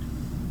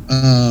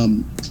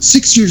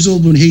 6 years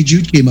old when Hey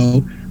Jude came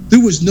out. There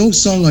was no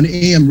song on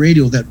AM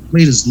radio that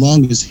played as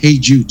long as Hey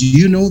Jude. Do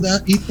you know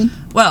that, Ethan?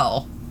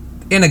 Well,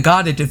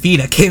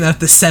 In-A-Gadda-Da-Vida came out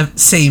the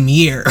same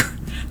year,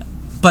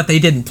 but they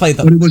didn't play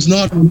But them. it was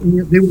not on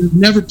AM. They would have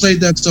never played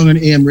that song on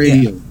AM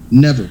radio. Yeah.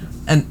 Never.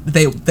 And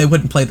they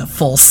wouldn't play the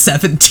full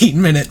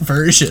 17-minute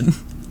version.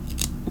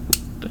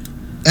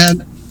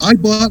 And I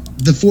bought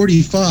the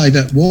 45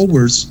 at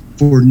Woolworths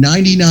for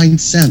 99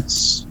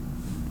 cents.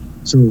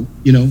 So,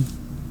 you know.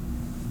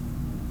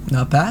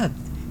 Not bad.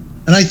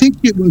 And I think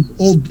it was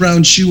Old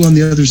Brown Shoe on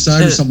the other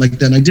side or something like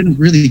that. And I didn't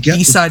really get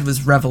B-side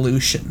was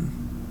Revolution.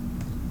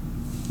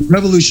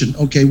 Revolution.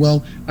 Okay,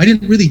 well, I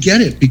didn't really get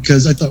it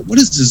because I thought, what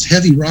is this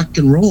heavy rock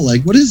and roll?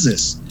 Like, what is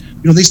this?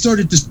 You know, they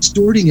started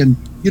distorting and,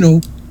 you know,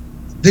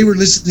 they were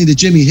listening to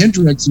Jimi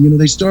Hendrix and, you know,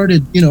 they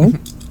started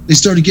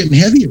getting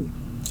heavier.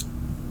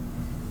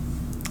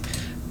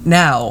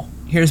 Now,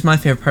 here's my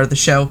favorite part of the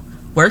show.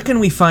 Where can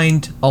we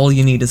find All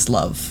You Need Is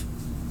Love?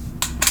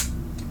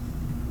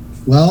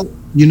 Well,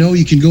 you know,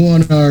 you can go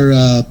on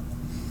our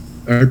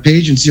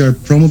page and see our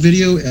promo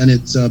video, and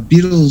it's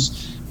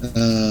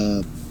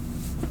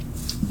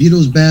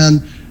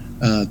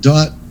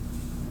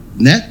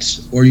BeatlesBand.net,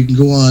 or you can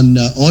go on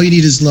All You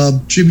Need Is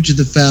Love Tribute to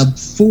the Fab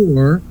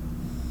Four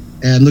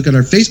and look at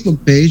our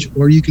Facebook page,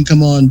 or you can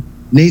come on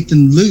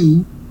Nathan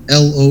Loo,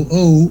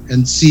 LOO,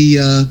 and see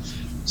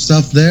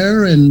stuff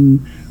there,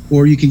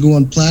 or you can go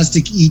on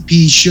Plastic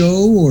EP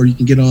Show, or you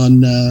can get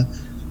on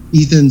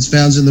Ethan's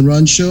Fans in the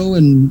Run show,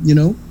 and, you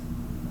know,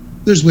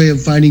 there's a way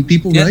of finding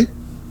people, Yeah. right?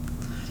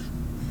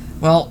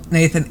 Well,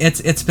 Nathan,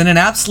 it's been an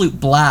absolute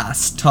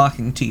blast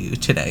talking to you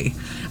today.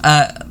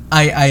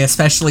 I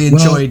especially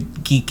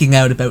enjoyed geeking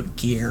out about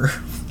gear.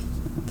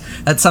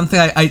 That's something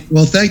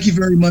Well, thank you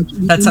very much,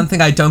 Ethan. That's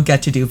something I don't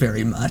get to do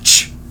very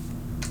much.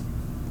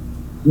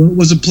 Well, it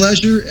was a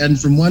pleasure, and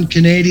from one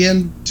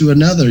Canadian to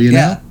another, you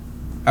know?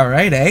 All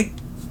right, eh?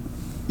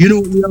 You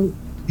know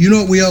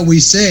what we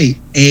always say,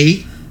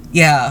 eh?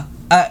 Yeah.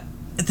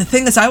 The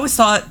thing is, I always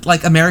thought,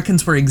 like,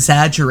 Americans were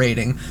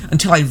exaggerating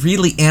until I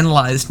really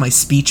analyzed my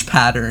speech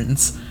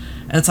patterns.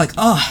 And it's like,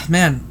 oh,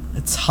 man,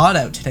 it's hot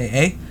out today,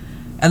 eh?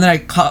 And then I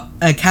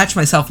catch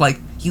myself like,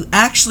 you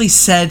actually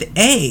said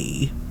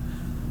A.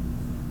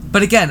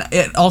 But again,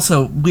 it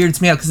also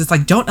weirds me out, because it's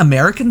like, don't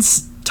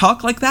Americans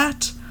talk like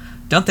that?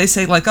 Don't they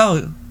say, like,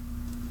 oh,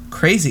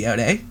 crazy out,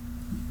 eh?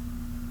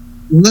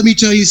 Well, let me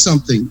tell you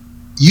something.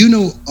 You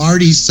know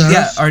Artie Saraf?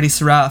 Yeah, Artie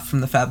Saraf from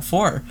the Fab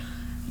Four.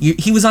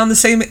 He was on the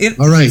same.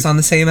 All right. He was on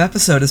the same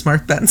episode as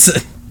Mark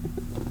Benson.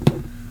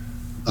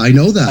 I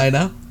know that. I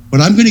know.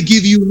 But I'm going to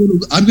give you a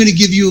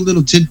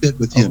little tidbit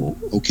with him. Oh.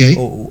 Okay.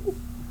 Oh.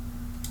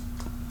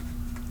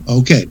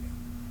 Okay.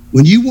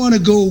 When you want to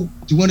go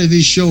to one of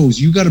his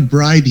shows, you got to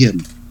bribe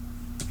him.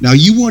 Now,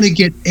 you want to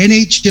get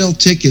NHL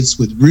tickets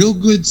with real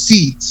good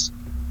seats,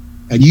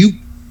 and you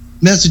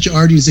message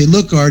Artie and say,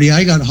 look, Artie,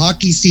 I got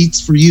hockey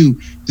seats for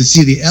you to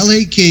see the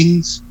LA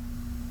Kings,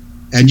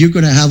 and you're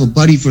going to have a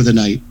buddy for the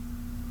night.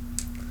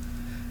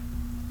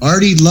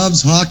 Artie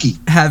loves hockey.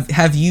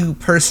 Have you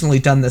personally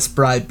done this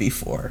bribe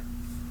before?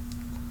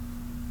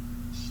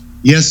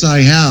 Yes, I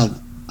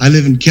have. I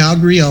live in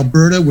Calgary,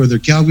 Alberta, where the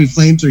Calgary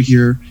Flames are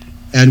here,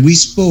 and we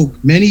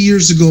spoke many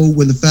years ago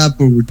when the Fab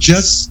Four were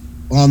just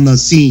on the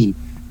scene,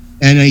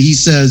 and he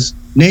says,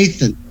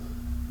 Nathan,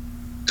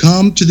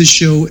 come to the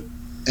show,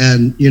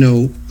 and, you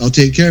know, I'll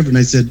take care of it. And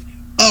I said,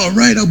 all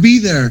right, I'll be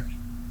there.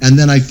 And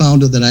then I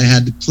found out that I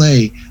had to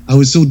play. I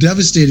was so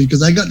devastated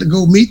because I got to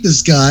go meet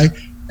this guy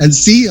and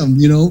see him,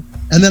 you know.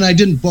 And then I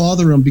didn't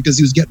bother him because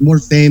he was getting more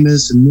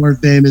famous.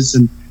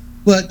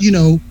 But, you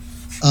know,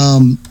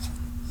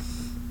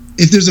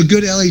 if there's a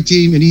good LA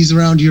team and he's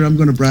around here, I'm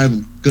going to bribe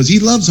him because he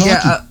loves hockey.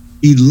 Yeah,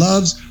 he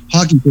loves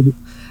hockey.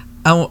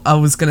 I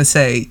was going to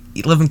say,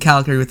 you live in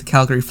Calgary with the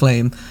Calgary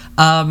Flame.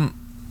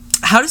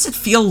 How does it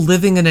feel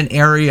living in an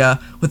area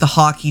with a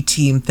hockey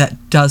team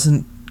that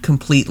doesn't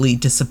completely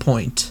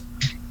disappoint?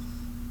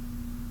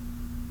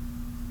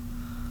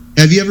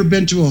 Have you ever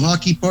been to a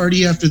hockey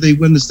party after they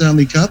win the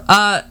Stanley Cup?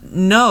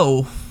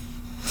 No.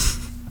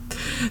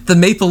 The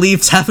Maple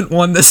Leafs haven't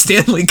won the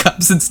Stanley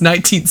Cup since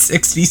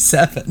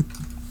 1967.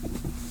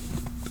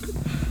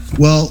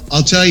 Well,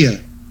 I'll tell you,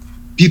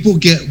 people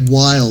get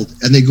wild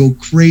and they go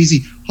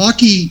crazy.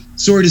 Hockey,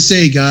 sorry to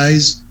say,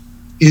 guys,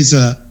 is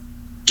a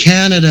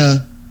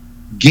Canada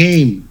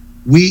game.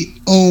 We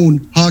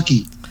own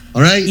hockey.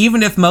 All right?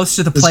 Even if most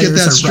of the Let's get players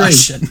that are straight.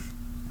 Russian.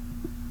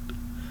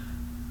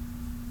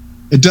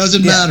 It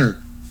doesn't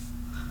matter.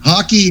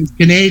 Hockey is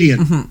Canadian.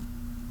 Mm-hmm.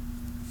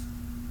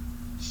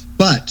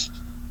 But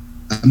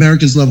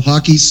Americans love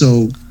hockey,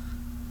 so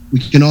we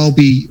can all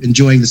be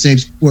enjoying the same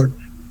sport.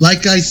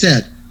 Like I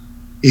said,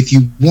 if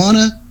you want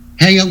to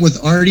hang out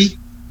with Artie,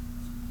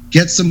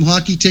 get some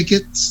hockey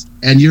tickets,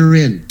 and you're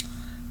in.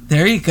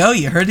 There you go.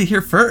 You heard it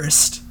here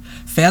first.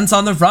 Fans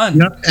on the Run.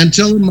 Yep. And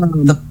tell him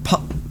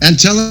And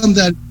tell him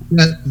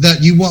that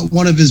you want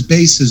one of his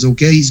basses,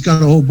 okay? He's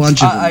got a whole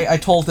bunch of them. I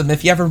told him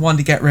if you ever wanted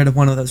to get rid of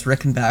one of those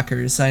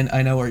Rickenbackers,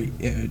 I know where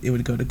it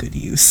would go to good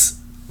use.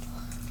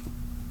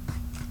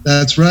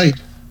 That's right.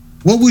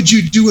 What would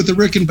you do with a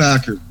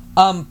Rickenbacker?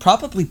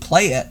 Probably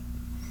play it.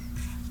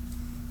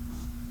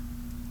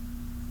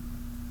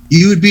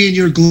 You would be in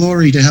your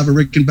glory to have a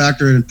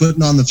Rickenbacker and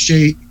putting on the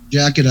shade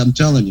jacket, I'm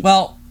telling you.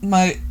 Well,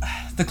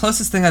 the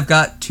closest thing I've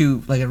got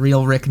to like a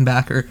real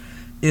Rickenbacker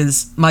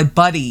is my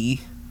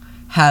buddy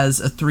has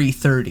a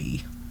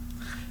 330.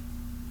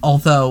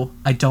 Although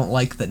I don't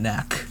like the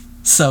neck.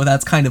 So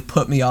that's kind of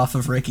put me off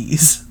of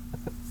Ricky's.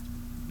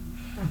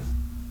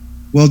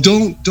 Well,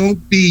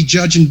 don't be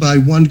judging by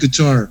one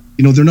guitar.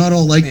 You know, they're not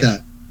all like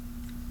that.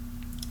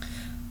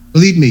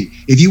 Believe me,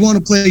 if you want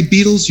to play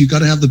Beatles, you got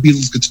to have the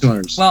Beatles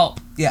guitars. Well,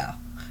 yeah.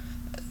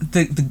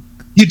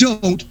 You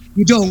don't.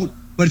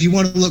 But if you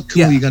want to look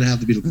cool, you got to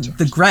have the Beatles guitars.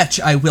 The Gretsch,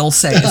 I will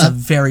say, is a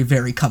very,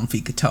 very comfy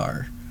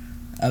guitar.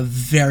 A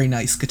very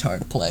nice guitar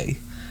to play.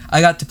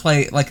 I got to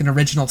play like an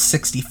original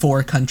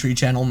 64 Country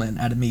Gentleman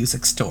at a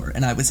music store,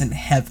 and I was in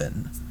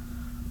heaven.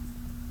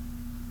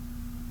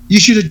 You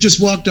should have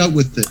just walked out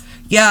with it.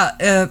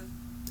 Yeah,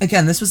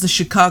 again, this was the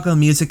Chicago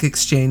Music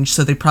Exchange,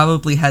 so they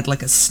probably had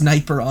like a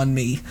sniper on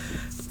me,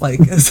 like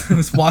as I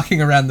was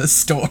walking around the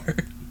store.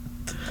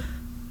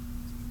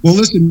 Well,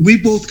 listen, we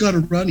both got to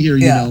run here,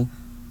 you know.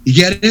 You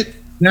get it?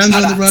 Man's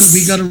on the run,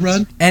 we got to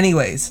run.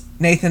 Anyways,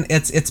 Nathan,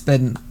 it's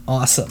been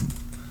awesome.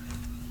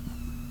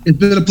 It's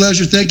been a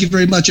pleasure. Thank you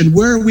very much. And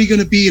where are we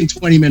going to be in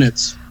 20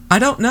 minutes? I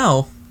don't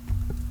know.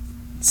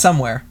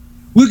 Somewhere.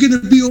 We're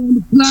going to be on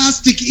the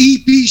Plastic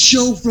EP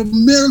show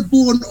from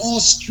Melbourne,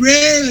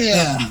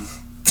 Australia. Yeah.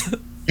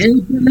 Hey,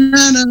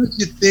 bananas,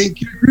 you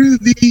think you're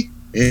groovy.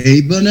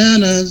 Hey,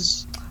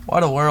 bananas.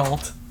 What a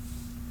world.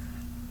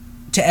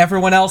 To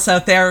everyone else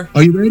out there.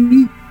 Are you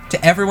ready?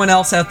 To everyone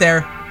else out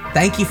there,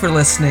 thank you for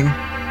listening.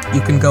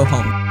 You can go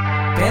home.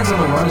 Bands on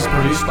the Run is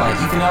produced by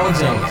Ethan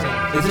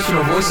Alexander.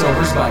 Additional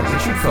voiceovers by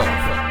Richard Phillip.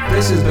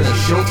 This has been a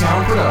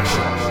Showtown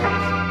production.